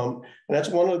 And that's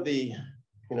one of the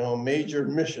major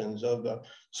missions of the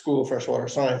School of Freshwater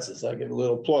Sciences. I give a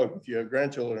little plug. If you have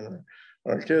grandchildren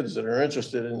or kids that are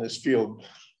interested in this field,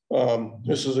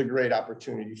 this is a great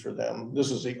opportunity for them.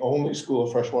 This is the only School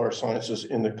of Freshwater Sciences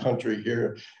in the country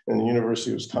here in the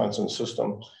University of Wisconsin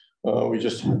system. We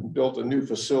just built a new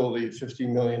facility, $50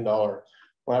 million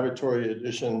laboratory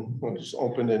addition, was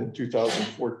opened in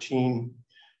 2014.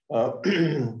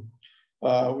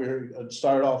 We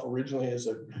started off originally as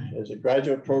a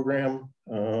graduate program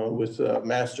with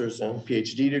master's and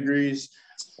PhD degrees.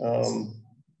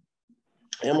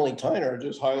 Emily Tyner,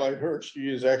 just highlight her. She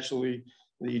is actually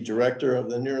the director of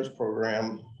the NERS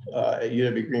program at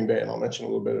UW Green Bay, and I'll mention a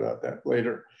little bit about that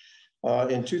later.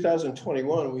 In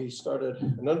 2021, we started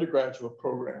an undergraduate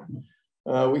program.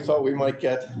 We thought we might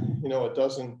get, a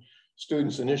dozen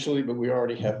students initially, but we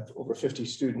already have over 50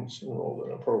 students enrolled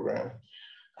in the program.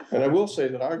 And I will say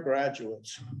that our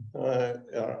graduates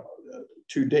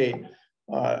to date,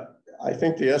 I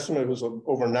think the estimate was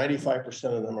over 95%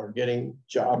 of them are getting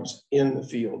jobs in the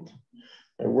field.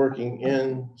 They're working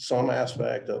in some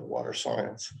aspect of water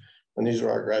science, and these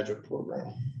are our graduate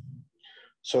program.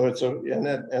 So and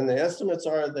the estimates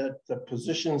are that the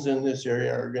positions in this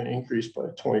area are going to increase by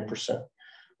 20%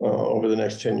 over the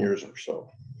next 10 years or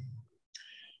so.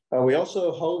 We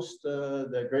also host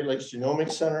the Great Lakes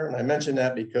Genomics Center, and I mention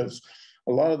that because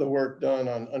a lot of the work done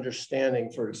on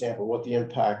understanding, for example, what the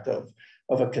impact of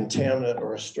a contaminant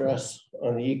or a stress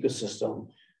on the ecosystem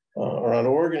or on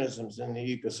organisms in the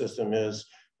ecosystem is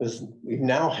we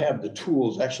now have the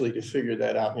tools actually to figure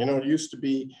that out. It used to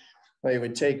be they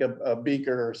would take a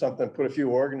beaker or something, put a few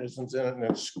organisms in it, and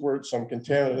then squirt some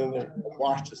contaminant in there and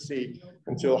watch to see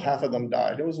until half of them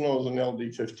died. It was known as an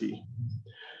LD50.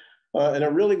 And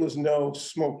it really was no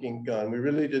smoking gun. We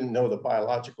really didn't know the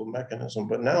biological mechanism,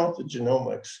 but now with the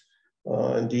genomics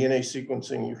and DNA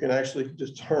sequencing, you can actually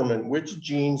determine which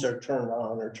genes are turned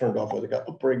on or turned off, whether they got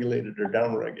upregulated or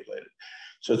downregulated.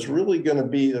 So it's really going to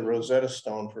be the Rosetta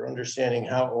Stone for understanding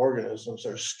how organisms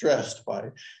are stressed by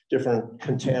different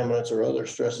contaminants or other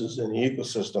stresses in the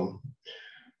ecosystem.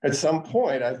 At some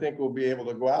point, I think we'll be able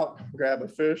to go out, grab a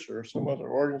fish or some other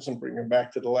organism, bring it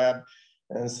back to the lab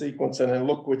and sequence it and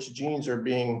look which genes are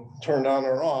being turned on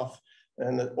or off.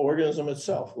 And the organism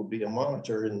itself will be a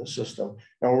monitor in the system.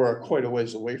 Now we're quite a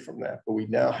ways away from that, but we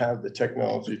now have the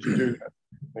technology to do that.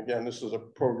 Again, this is a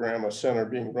program, a center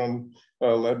being run,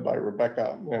 led by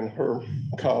Rebecca and her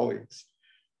colleagues.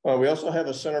 We also have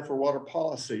a Center for Water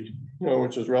Policy,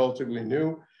 which is relatively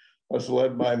new. It's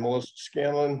led by Melissa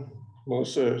Scanlon.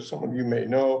 Melissa, some of you may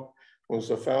know, was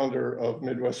the founder of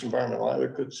Midwest Environmental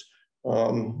Advocates,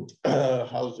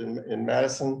 housed in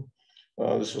Madison.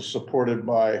 This was supported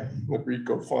by the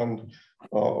RICO Fund,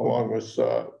 along with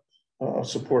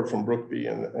support from Brookby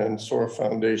and SOAR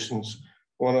Foundations.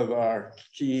 One of our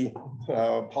key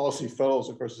policy fellows,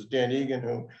 of course, is Dan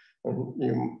Egan, who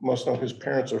you must know his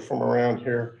parents are from around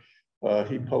here.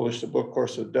 He published a book,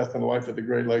 Course of Death and Life of the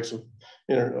Great Lakes, a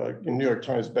New York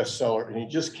Times bestseller, and he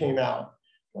just came out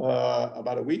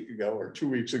about a week ago or 2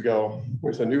 weeks ago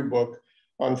with a new book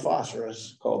on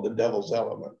phosphorus called The Devil's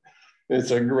Element.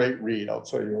 It's a great read, I'll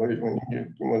tell you.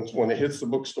 When it hits the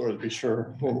bookstores, be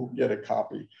sure and get a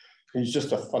copy. He's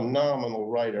just a phenomenal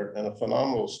writer and a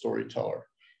phenomenal storyteller.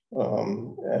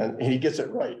 And he gets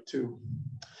it right too.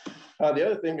 The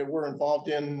other thing that we're involved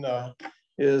in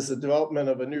is the development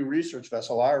of a new research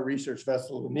vessel. Our research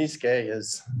vessel, the Niske,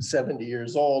 is 70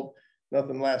 years old.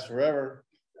 Nothing lasts forever.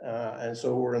 And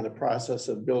so we're in the process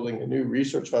of building a new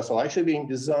research vessel, actually being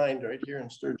designed right here in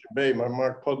Sturgeon Bay by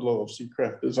Mark Pudlow of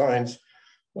Seacraft Designs.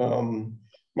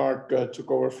 Mark took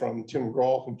over from Tim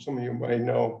Grawl, whom some of you might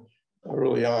know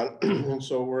early on. And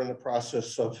so we're in the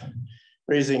process of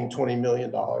raising $20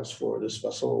 million for this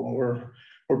vessel. And we're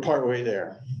partway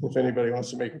there. If anybody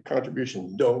wants to make a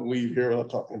contribution, don't leave here without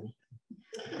talking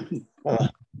to me.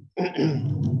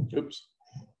 Oops.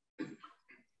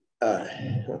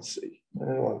 Let's see. I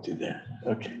don't want to do that.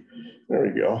 Okay, there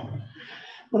we go.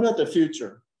 What about the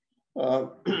future?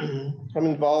 I'm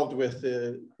involved with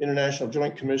the International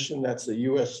Joint Commission. That's the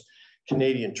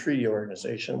U.S.-Canadian Treaty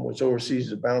Organization, which oversees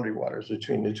the boundary waters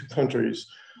between the two countries.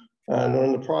 And we're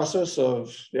in the process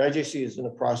of, the IJC is in the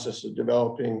process of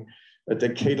developing a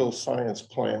decadal science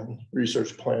plan,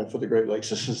 research plan for the Great Lakes.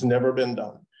 This has never been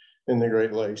done in the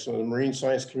Great Lakes. So the marine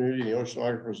science community, the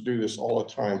oceanographers do this all the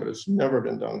time, but it's never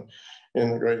been done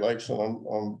in the Great Lakes. And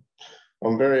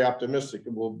I'm very optimistic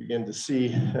that we'll begin to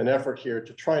see an effort here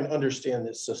to try and understand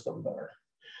this system better.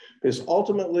 Because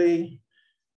ultimately,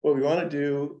 what we want to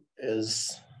do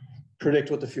is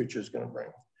predict what the future is going to bring.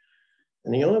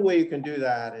 And the only way you can do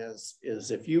that is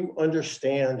if you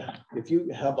understand, if you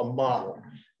have a model,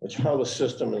 which how the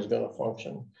system is going to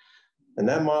function. And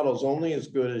that model is only as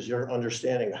good as your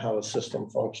understanding of how the system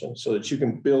functions, so that you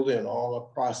can build in all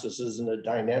the processes and the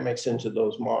dynamics into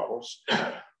those models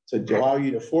to allow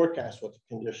you to forecast what the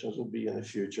conditions will be in the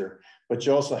future. But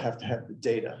you also have to have the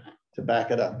data to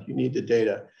back it up. You need the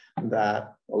data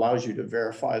that allows you to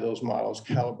verify those models,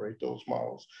 calibrate those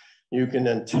models. You can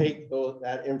then take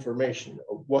that information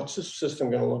of what's the system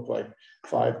going to look like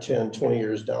 5, 10, 20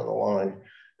 years down the line,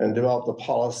 and develop the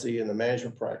policy and the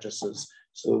management practices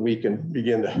so that we can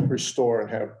begin to restore and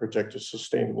have protect a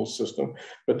sustainable system.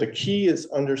 But the key is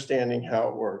understanding how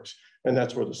it works, and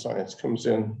that's where the science comes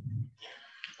in.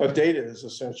 But data is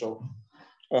essential.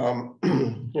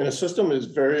 A system is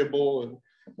variable, and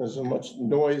there's so much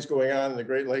noise going on in the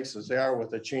Great Lakes as they are with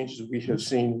the changes we have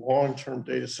seen. Long-term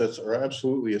data sets are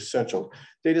absolutely essential.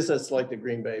 Data sets like the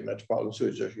Green Bay Metropolitan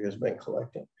Sewage District has been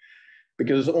collecting.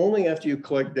 Because only after you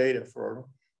collect data for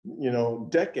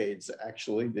decades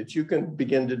actually, that you can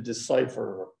begin to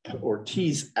decipher or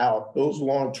tease out those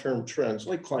long-term trends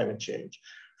like climate change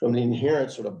from the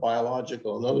inherent sort of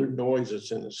biological and other noise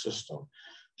that's in the system.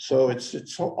 So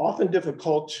it's often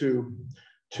difficult to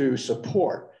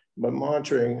support, but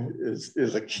monitoring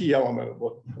is a key element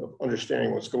of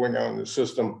understanding what's going on in the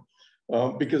system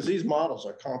because these models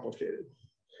are complicated.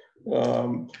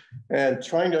 And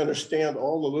trying to understand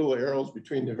all the little arrows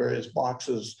between the various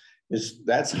boxes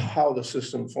that's how the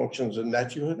system functions, and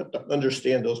that you have to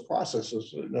understand those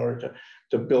processes in order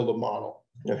to build a model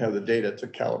and have the data to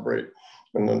calibrate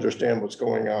and understand what's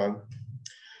going on.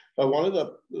 One of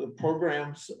the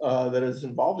programs that is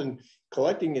involved in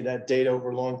collecting that data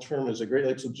over long term is the Great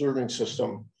Lakes Observing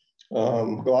System.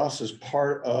 GLOS is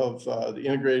part of the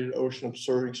Integrated Ocean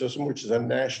Observing System, which is a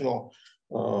national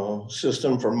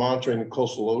system for monitoring the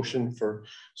coastal ocean for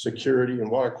security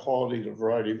and water quality and a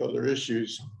variety of other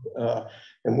issues.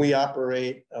 And we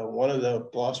operate one of the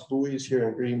GLOS buoys here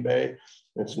in Green Bay.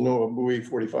 It's NOAA buoy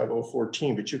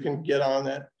 45014, but you can get on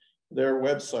their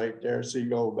website there,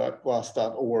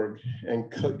 seagull.glos.org,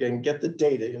 and get the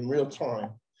data in real time.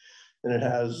 And it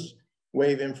has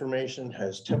wave information,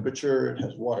 has temperature, it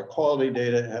has water quality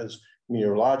data, it has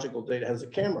meteorological data, it has a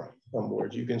camera on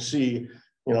board. You can see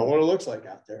what it looks like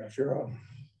out there. If you're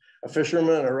a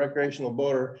fisherman, a recreational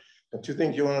boater, the two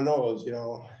things you want to know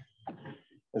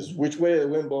is which way the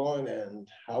wind blowing and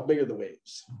how big are the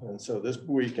waves. And so this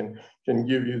buoy can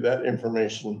give you that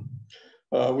information.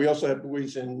 We also have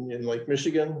buoys in Lake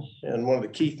Michigan. And one of the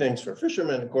key things for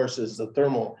fishermen, of course, is the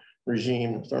thermal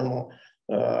regime,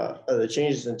 the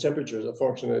changes in temperature as a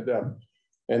function of depth.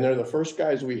 And they're the first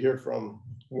guys we hear from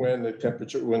when the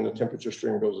temperature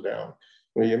stream goes down.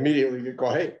 We immediately go,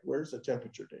 hey, where's the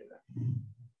temperature data?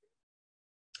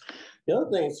 The other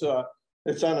thing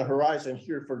that's on the horizon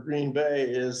here for Green Bay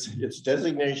is its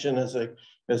designation as a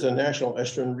National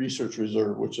Estuarine Research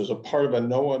Reserve, which is a part of a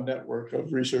NOAA network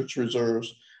of research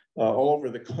reserves all over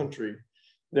the country.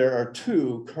 There are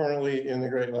 2 currently in the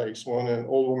Great Lakes, one in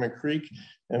Old Woman Creek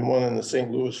and one in the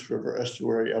St. Louis River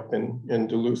estuary up in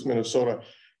Duluth, Minnesota.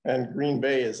 And Green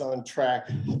Bay is on track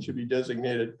to be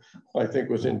designated, I think,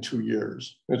 within 2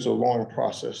 years. It's a long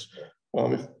process.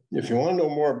 If you want to know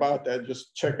more about that,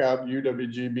 just check out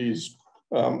UWGB's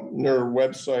NER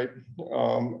website.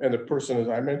 And the person, as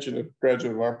I mentioned, a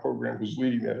graduate of our program who's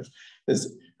leading that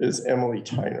is Emily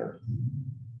Tyner.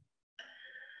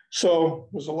 So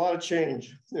there's a lot of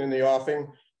change in the offing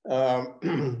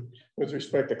with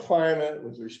respect to climate,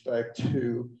 with respect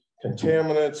to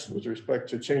contaminants, with respect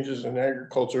to changes in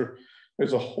agriculture.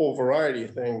 There's a whole variety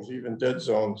of things, even dead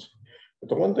zones. But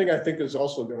the one thing I think is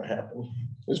also going to happen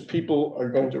is people are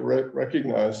going to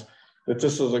recognize that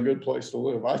this is a good place to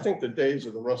live. I think the days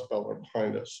of the Rust Belt are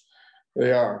behind us.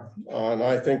 They are. And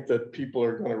I think that people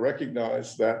are going to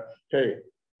recognize that, hey,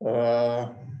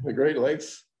 the Great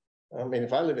Lakes, I mean,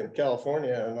 if I live in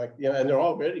California and and there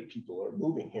already people are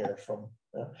moving here from,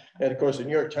 and of course, the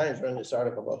New York Times ran this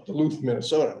article about Duluth,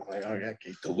 Minnesota. I'm like, oh, yeah,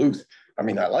 okay, Duluth. I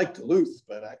mean, I like Duluth,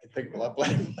 but I can think of a lot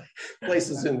of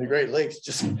places in the Great Lakes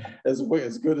just as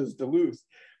good as Duluth.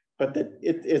 But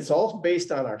it's all based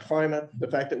on our climate,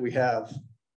 the fact that we have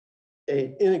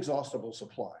an inexhaustible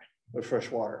supply of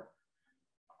fresh water.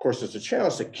 Of course, it's a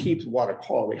challenge to keep water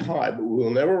quality high, but we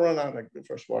will never run out of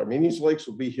fresh water. I mean, these lakes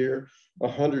will be here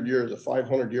 100 years,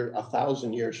 500 years,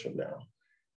 1,000 years from now.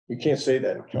 You can't say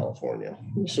that in California.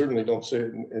 You certainly don't say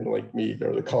it in Lake Mead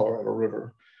or the Colorado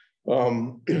River.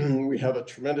 We have a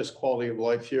tremendous quality of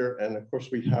life here. And of course,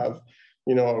 we have,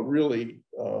 a really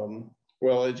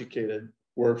well-educated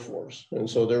workforce. And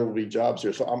so there will be jobs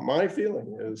here. So my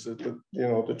feeling is that,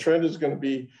 the trend is going to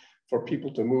be for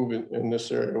people to move in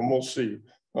this area. And we'll see.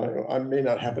 I may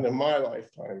not happen in my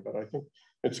lifetime, but I think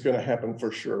it's going to happen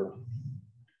for sure.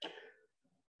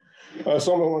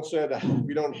 Someone once said,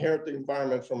 we don't inherit the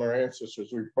environment from our ancestors,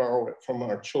 we borrow it from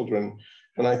our children.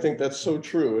 And I think that's so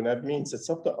true. And that means it's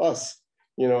up to us.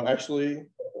 Actually,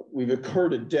 we've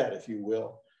incurred a debt, if you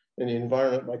will, in the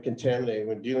environment by contaminating,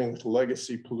 when dealing with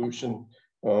legacy pollution.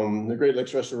 The Great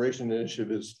Lakes Restoration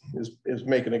Initiative is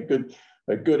making a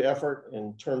good effort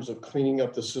in terms of cleaning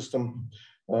up the system.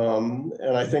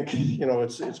 And I think,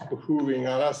 it's behooving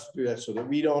on us to do that so that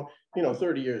we don't,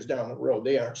 30 years down the road,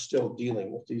 they aren't still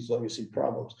dealing with these legacy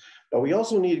problems. But we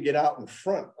also need to get out in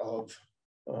front of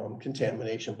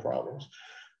contamination problems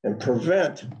and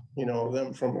prevent,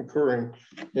 them from occurring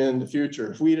in the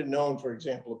future. If we'd have known, for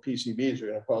example, the PCBs are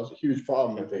going to cause a huge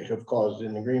problem that they have caused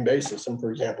in the Green Bay system,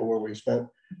 for example, where we spent,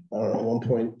 I don't know,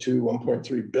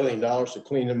 $1.3 billion to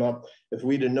clean them up. If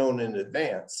we'd have known in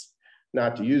advance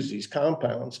not to use these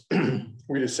compounds,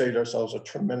 we'd have saved ourselves a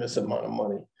tremendous amount of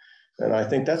money. And I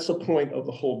think that's the point of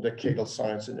the whole decadal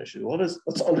science initiative.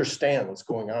 Let's understand what's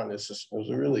going on in this system,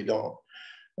 we really don't.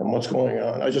 And what's going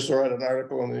on. I just read an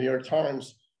article in the New York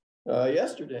Times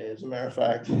yesterday, as a matter of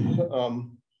fact,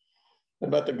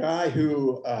 about the guy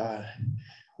who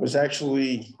was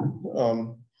actually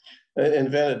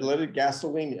invented leaded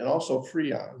gasoline and also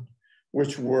Freon,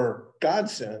 which were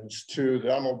godsends to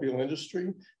the automobile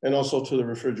industry and also to the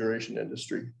refrigeration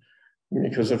industry,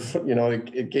 because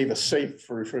it gave a safe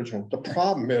for refrigerant. The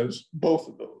problem is both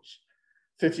of those,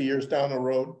 50 years down the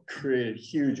road, created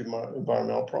huge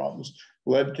environmental problems.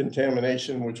 Lead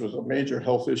contamination, which was a major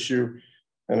health issue,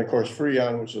 and of course,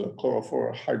 Freon, which is a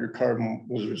chlorofluorhydrocarbon,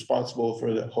 was responsible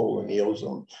for the hole in the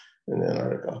ozone in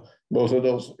Antarctica. Both of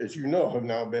those, as you know, have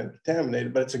now been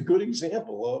contaminated, but it's a good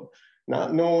example of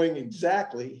not knowing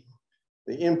exactly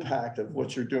the impact of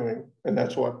what you're doing. And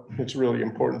that's what it's really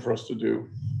important for us to do.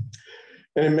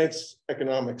 And it makes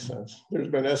economic sense. There's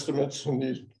been estimates, and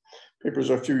these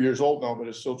papers are a few years old now, but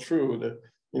it's still true that,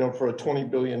 for a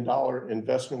 $20 billion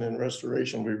investment in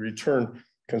restoration, we return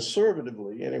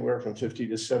conservatively anywhere from $50 to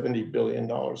 $70 billion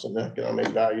in economic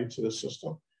value to the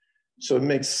system. So it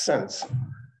makes sense.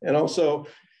 And also,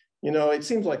 it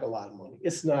seems like a lot of money.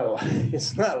 It's not a lot.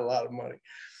 It's not a lot of money.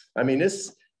 I mean,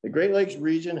 the Great Lakes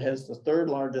region has the 3rd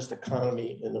largest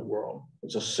economy in the world.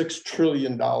 It's a $6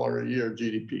 trillion a year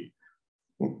GDP.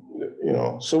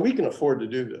 So we can afford to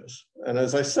do this. And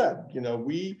as I said,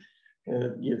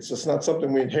 it's just not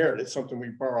something we inherit. It's something we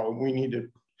borrow. And we need to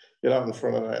get out in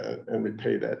front of that and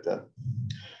repay that debt.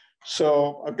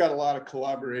 So I've got a lot of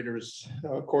collaborators,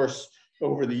 of course,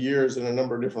 over the years in a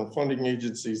number of different funding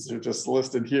agencies. They're just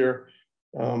listed here.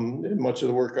 And much of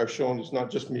the work I've shown is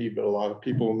not just me, but a lot of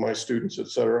people, my students, et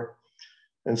cetera.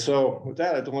 And so with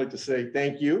that, I'd like to say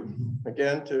thank you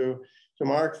again to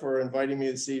Mark for inviting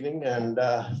me this evening, and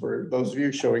for those of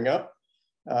you showing up.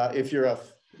 If you're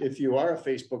if you are a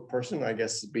Facebook person, I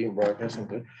guess it's being broadcast,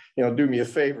 do me a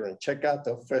favor and check out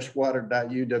the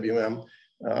freshwater.uwm.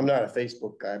 I'm not a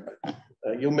Facebook guy, but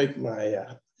you'll make my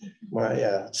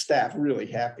staff really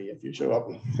happy if you show up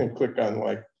and click on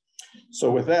like.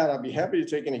 So with that, I'll be happy to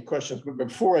take any questions. But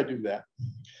before I do that,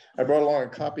 I brought along a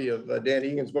copy of Dan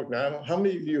Egan's book. Now, how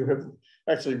many of you have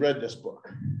actually read this book?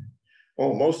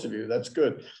 Oh, most of you, that's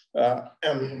good.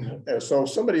 So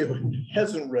somebody who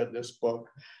hasn't read this book,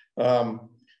 I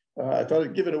thought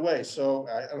I'd give it away. So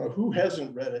I don't know who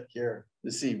hasn't read it here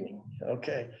this evening.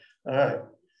 Okay, all right.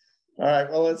 All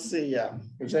right, well, let's see.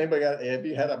 Has anybody have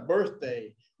you had a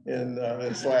birthday in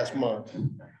this last month?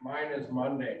 Mine is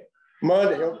Monday.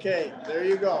 Monday, okay, there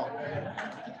you go.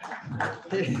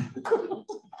 There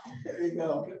you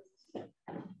go.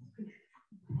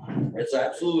 It's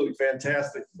absolutely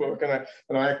fantastic book,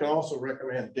 and I can also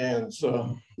recommend Dan's.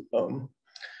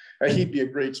 He'd be a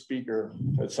great speaker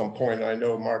at some point. I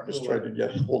know Marcus tried to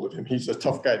get hold of him. He's a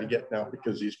tough guy to get now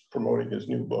because he's promoting his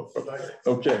new book. But,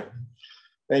 okay,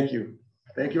 thank you.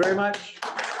 Thank you very much.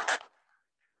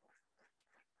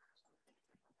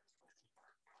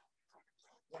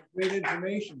 Great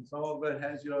information. Some of it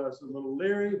has you a little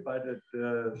leery, but it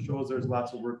shows there's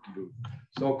lots of work to do.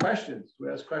 So questions, who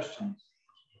has questions?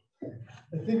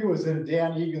 I think it was in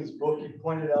Dan Egan's book, he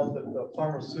pointed out that the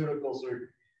pharmaceuticals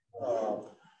are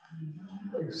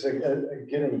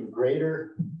getting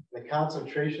greater. The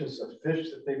concentrations of fish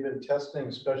that they've been testing,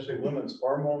 especially women's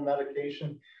hormone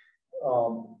medication,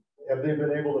 have they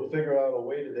been able to figure out a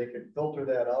way that they can filter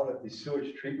that out at these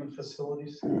sewage treatment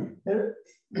facilities? They're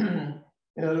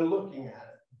looking at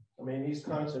it. I mean, these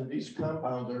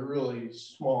compounds are really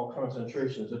small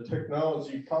concentrations. The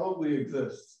technology probably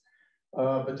exists,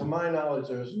 but to my knowledge,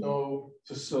 there's no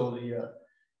facility yet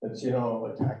that's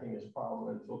attacking this problem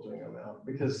and filtering them out,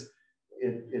 because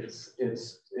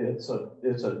it's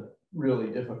a really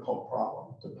difficult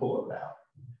problem to pull it out.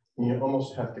 You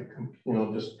almost have to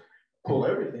just pull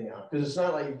everything out, because it's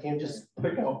not like you can just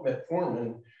pick out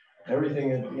metformin. Everything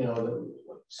that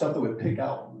something would pick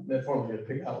out, metformin would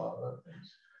pick out a lot of other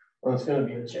things. Well, it's going to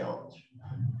be a challenge.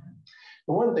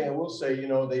 The one thing I will say,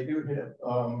 they do have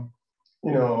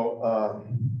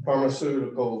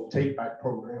pharmaceutical take back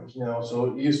programs now. So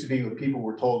it used to be when people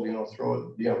were told, throw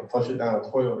it, flush it down a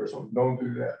toilet or something. Don't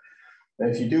do that. And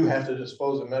if you do have to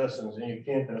dispose of medicines and you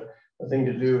can't, the thing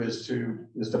to do is to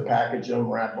package them,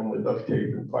 wrap them with duct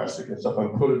tape and plastic and stuff,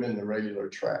 and put them in the regular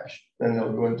trash. Then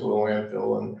they'll go into a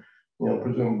landfill, and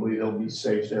presumably they'll be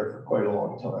safe there for quite a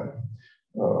long time.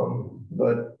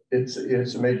 But it's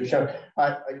a major challenge.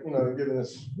 I given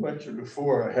this lecture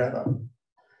before, I had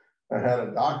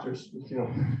a doctor,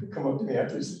 come up to me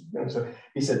after,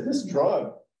 he said, this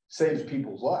drug saves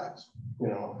people's lives.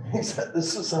 He said,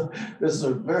 this is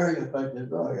a very effective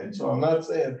drug. And so I'm not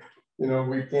saying,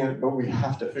 we can't, but we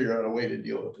have to figure out a way to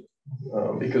deal with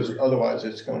it, because otherwise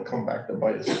it's going to come back to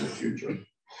bite us in the future.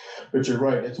 But you're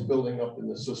right, it's building up in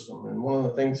the system. And one of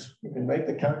the things, you can make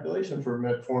the calculation for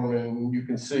metformin, and you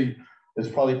can see it's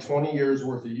probably 20 years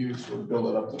worth of use to build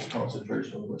it up to the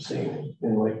concentration we're seeing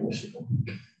in Lake Michigan.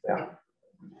 Yeah.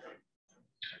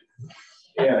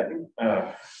 Yeah, I think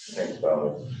thanks,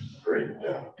 Val. Great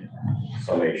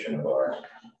summation of our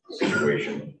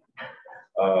situation.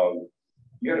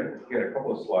 You had a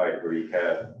couple of slides where you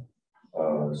had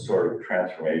sort of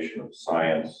transformation of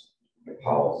science to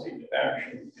policy to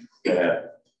action. And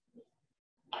that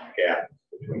gap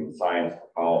between science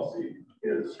and policy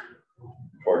is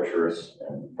torturous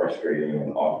and frustrating,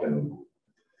 and often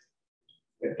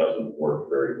it doesn't work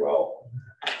very well.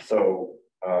 So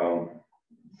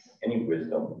any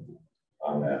wisdom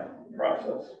on that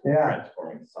process? Yeah.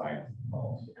 Transforming science and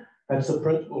policy. That's the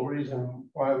principal reason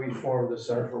why we formed the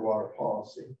Center for Water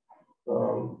Policy.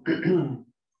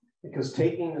 Because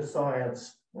taking the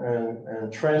science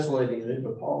and translating it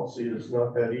into policy is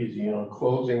not that easy.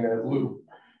 Closing that loop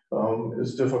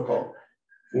is difficult.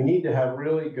 You need to have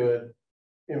really good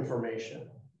information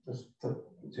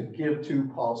to give to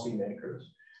policymakers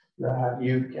that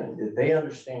they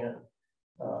understand,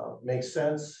 makes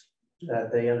sense,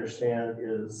 that they understand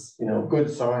is good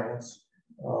science,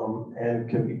 and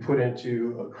can be put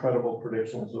into credible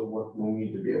predictions of what we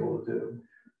need to be able to do.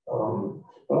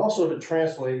 But also to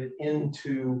translate it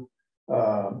into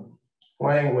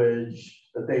language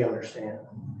that they understand.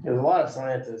 There's a lot of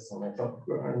scientists, and I thought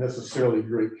aren't necessarily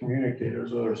great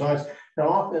communicators of their science, and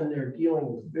often they're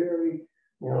dealing with very,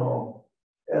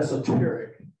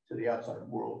 esoteric to the outside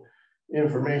world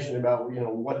information about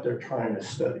what they're trying to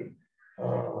study.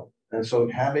 And so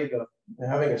having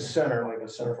a center like a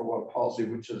Center for Water Policy,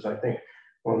 which is, I think,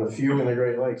 one of the few in the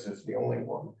Great Lakes, is the only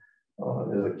one,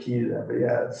 is a key to that. But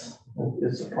yeah,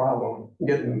 it's a problem.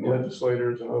 Getting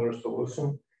legislators and others to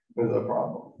listen is a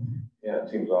problem. Yeah, it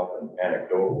seems often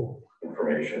anecdotal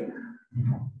information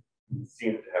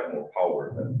seems to have more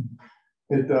power than.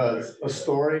 It does. A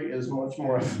story is much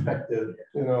more effective,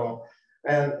 you know,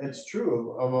 and it's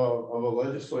true of a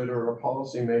legislator or a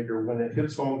policymaker when it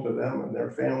hits home to them and their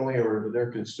family or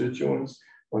their constituents.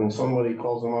 When somebody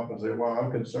calls them up and say, "Well, I'm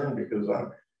concerned because I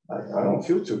don't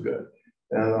feel too good,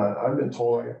 and I've been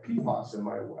told I have PFAS in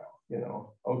my well," you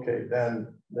know. Okay,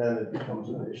 then it becomes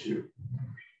an issue.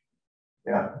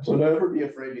 Yeah. So never be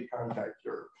afraid to contact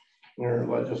your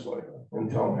legislator and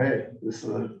tell them, "Hey, this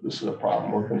is a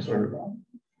problem we're concerned about,"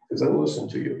 because they'll listen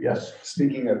to you. Yes.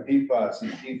 Speaking of PFAS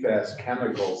and PFAS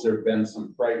chemicals, there have been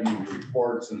some frightening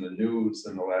reports in the news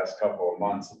in the last couple of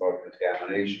months about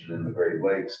contamination in the Great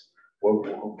Lakes.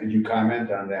 What could you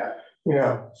comment on that?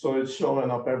 Yeah, so it's showing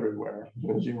up everywhere,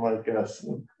 as you might guess.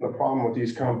 The problem with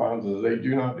these compounds is they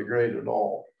do not degrade at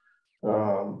all.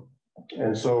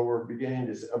 And so we're beginning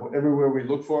to, everywhere we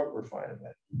look for it, we're finding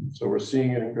it. So we're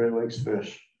seeing it in Great Lakes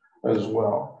fish as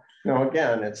well. Now,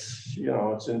 again, it's, you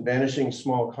know, it's in vanishing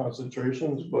small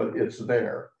concentrations, but it's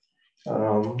there.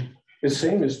 The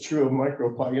same is true of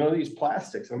microplastics. You know, these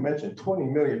plastics, I mentioned 20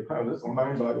 million pounds. That's a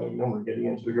mind-boggling number getting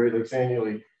into the Great Lakes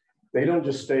annually. They don't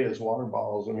just stay as water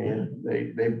bottles. I mean,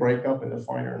 they break up into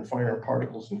finer and finer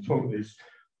particles and some of these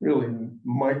really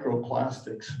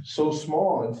microplastics, so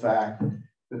small, in fact,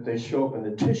 that they show up in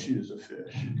the tissues of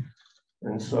fish.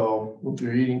 And so if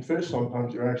you're eating fish,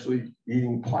 sometimes you're actually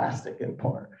eating plastic in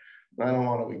part. And I don't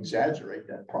want to exaggerate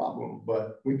that problem,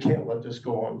 but we can't let this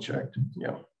go unchecked.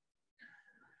 Yeah.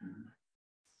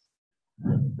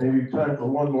 Maybe time for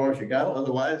one more if you got it.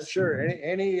 Otherwise, sure.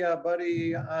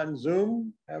 Anybody on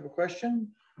Zoom have a question?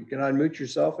 You can unmute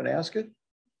yourself and ask it.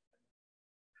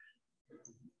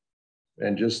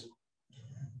 And just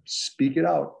speak it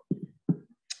out.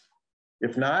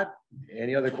 If not,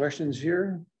 any other questions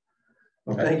here?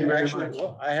 well, thank you very much.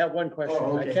 Well, I have one question.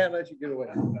 Oh, okay. I can't let you get away.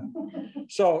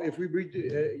 So if we,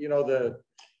 you know,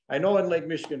 I know in Lake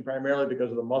Michigan, primarily because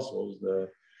of the mussels, the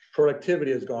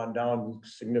productivity has gone down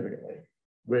significantly,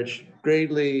 which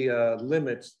greatly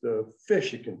limits the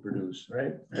fish it can produce,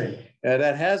 right? Right. And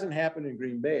that hasn't happened in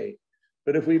Green Bay.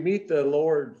 But if we meet the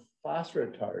lowered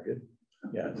phosphorus target,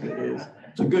 yes, it is.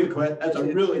 It's a good question. That's a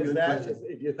really good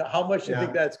question. How much do you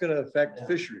think that's going to affect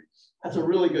fisheries? That's a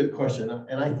really good question.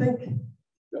 And I think,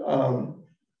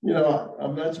 you know,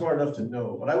 I'm not smart enough to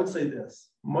know, but I would say this.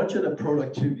 Much of the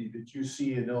productivity that you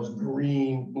see in those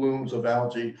green blooms of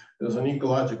algae is an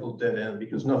ecological dead end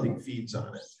because nothing feeds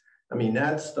on it. I mean,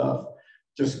 that stuff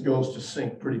just goes to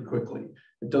sink pretty quickly.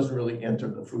 It doesn't really enter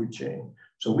the food chain.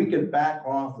 So we can back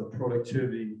off the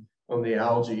productivity on the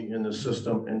algae in the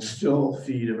system and still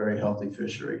feed a very healthy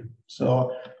fishery.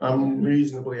 So I'm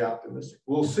reasonably optimistic.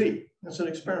 We'll see. It's an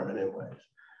experiment in ways.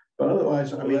 But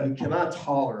otherwise, I mean, we cannot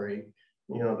tolerate,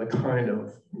 you know, the kind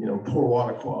of, you know, poor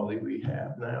water quality we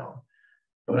have now.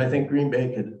 But I think Green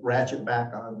Bay could ratchet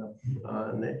back on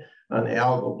the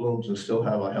algal blooms and still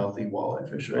have a healthy walleye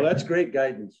fishery. Well, that's great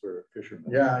guidance for fishermen.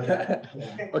 Yeah.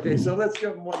 Okay, so let's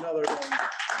give them one other one.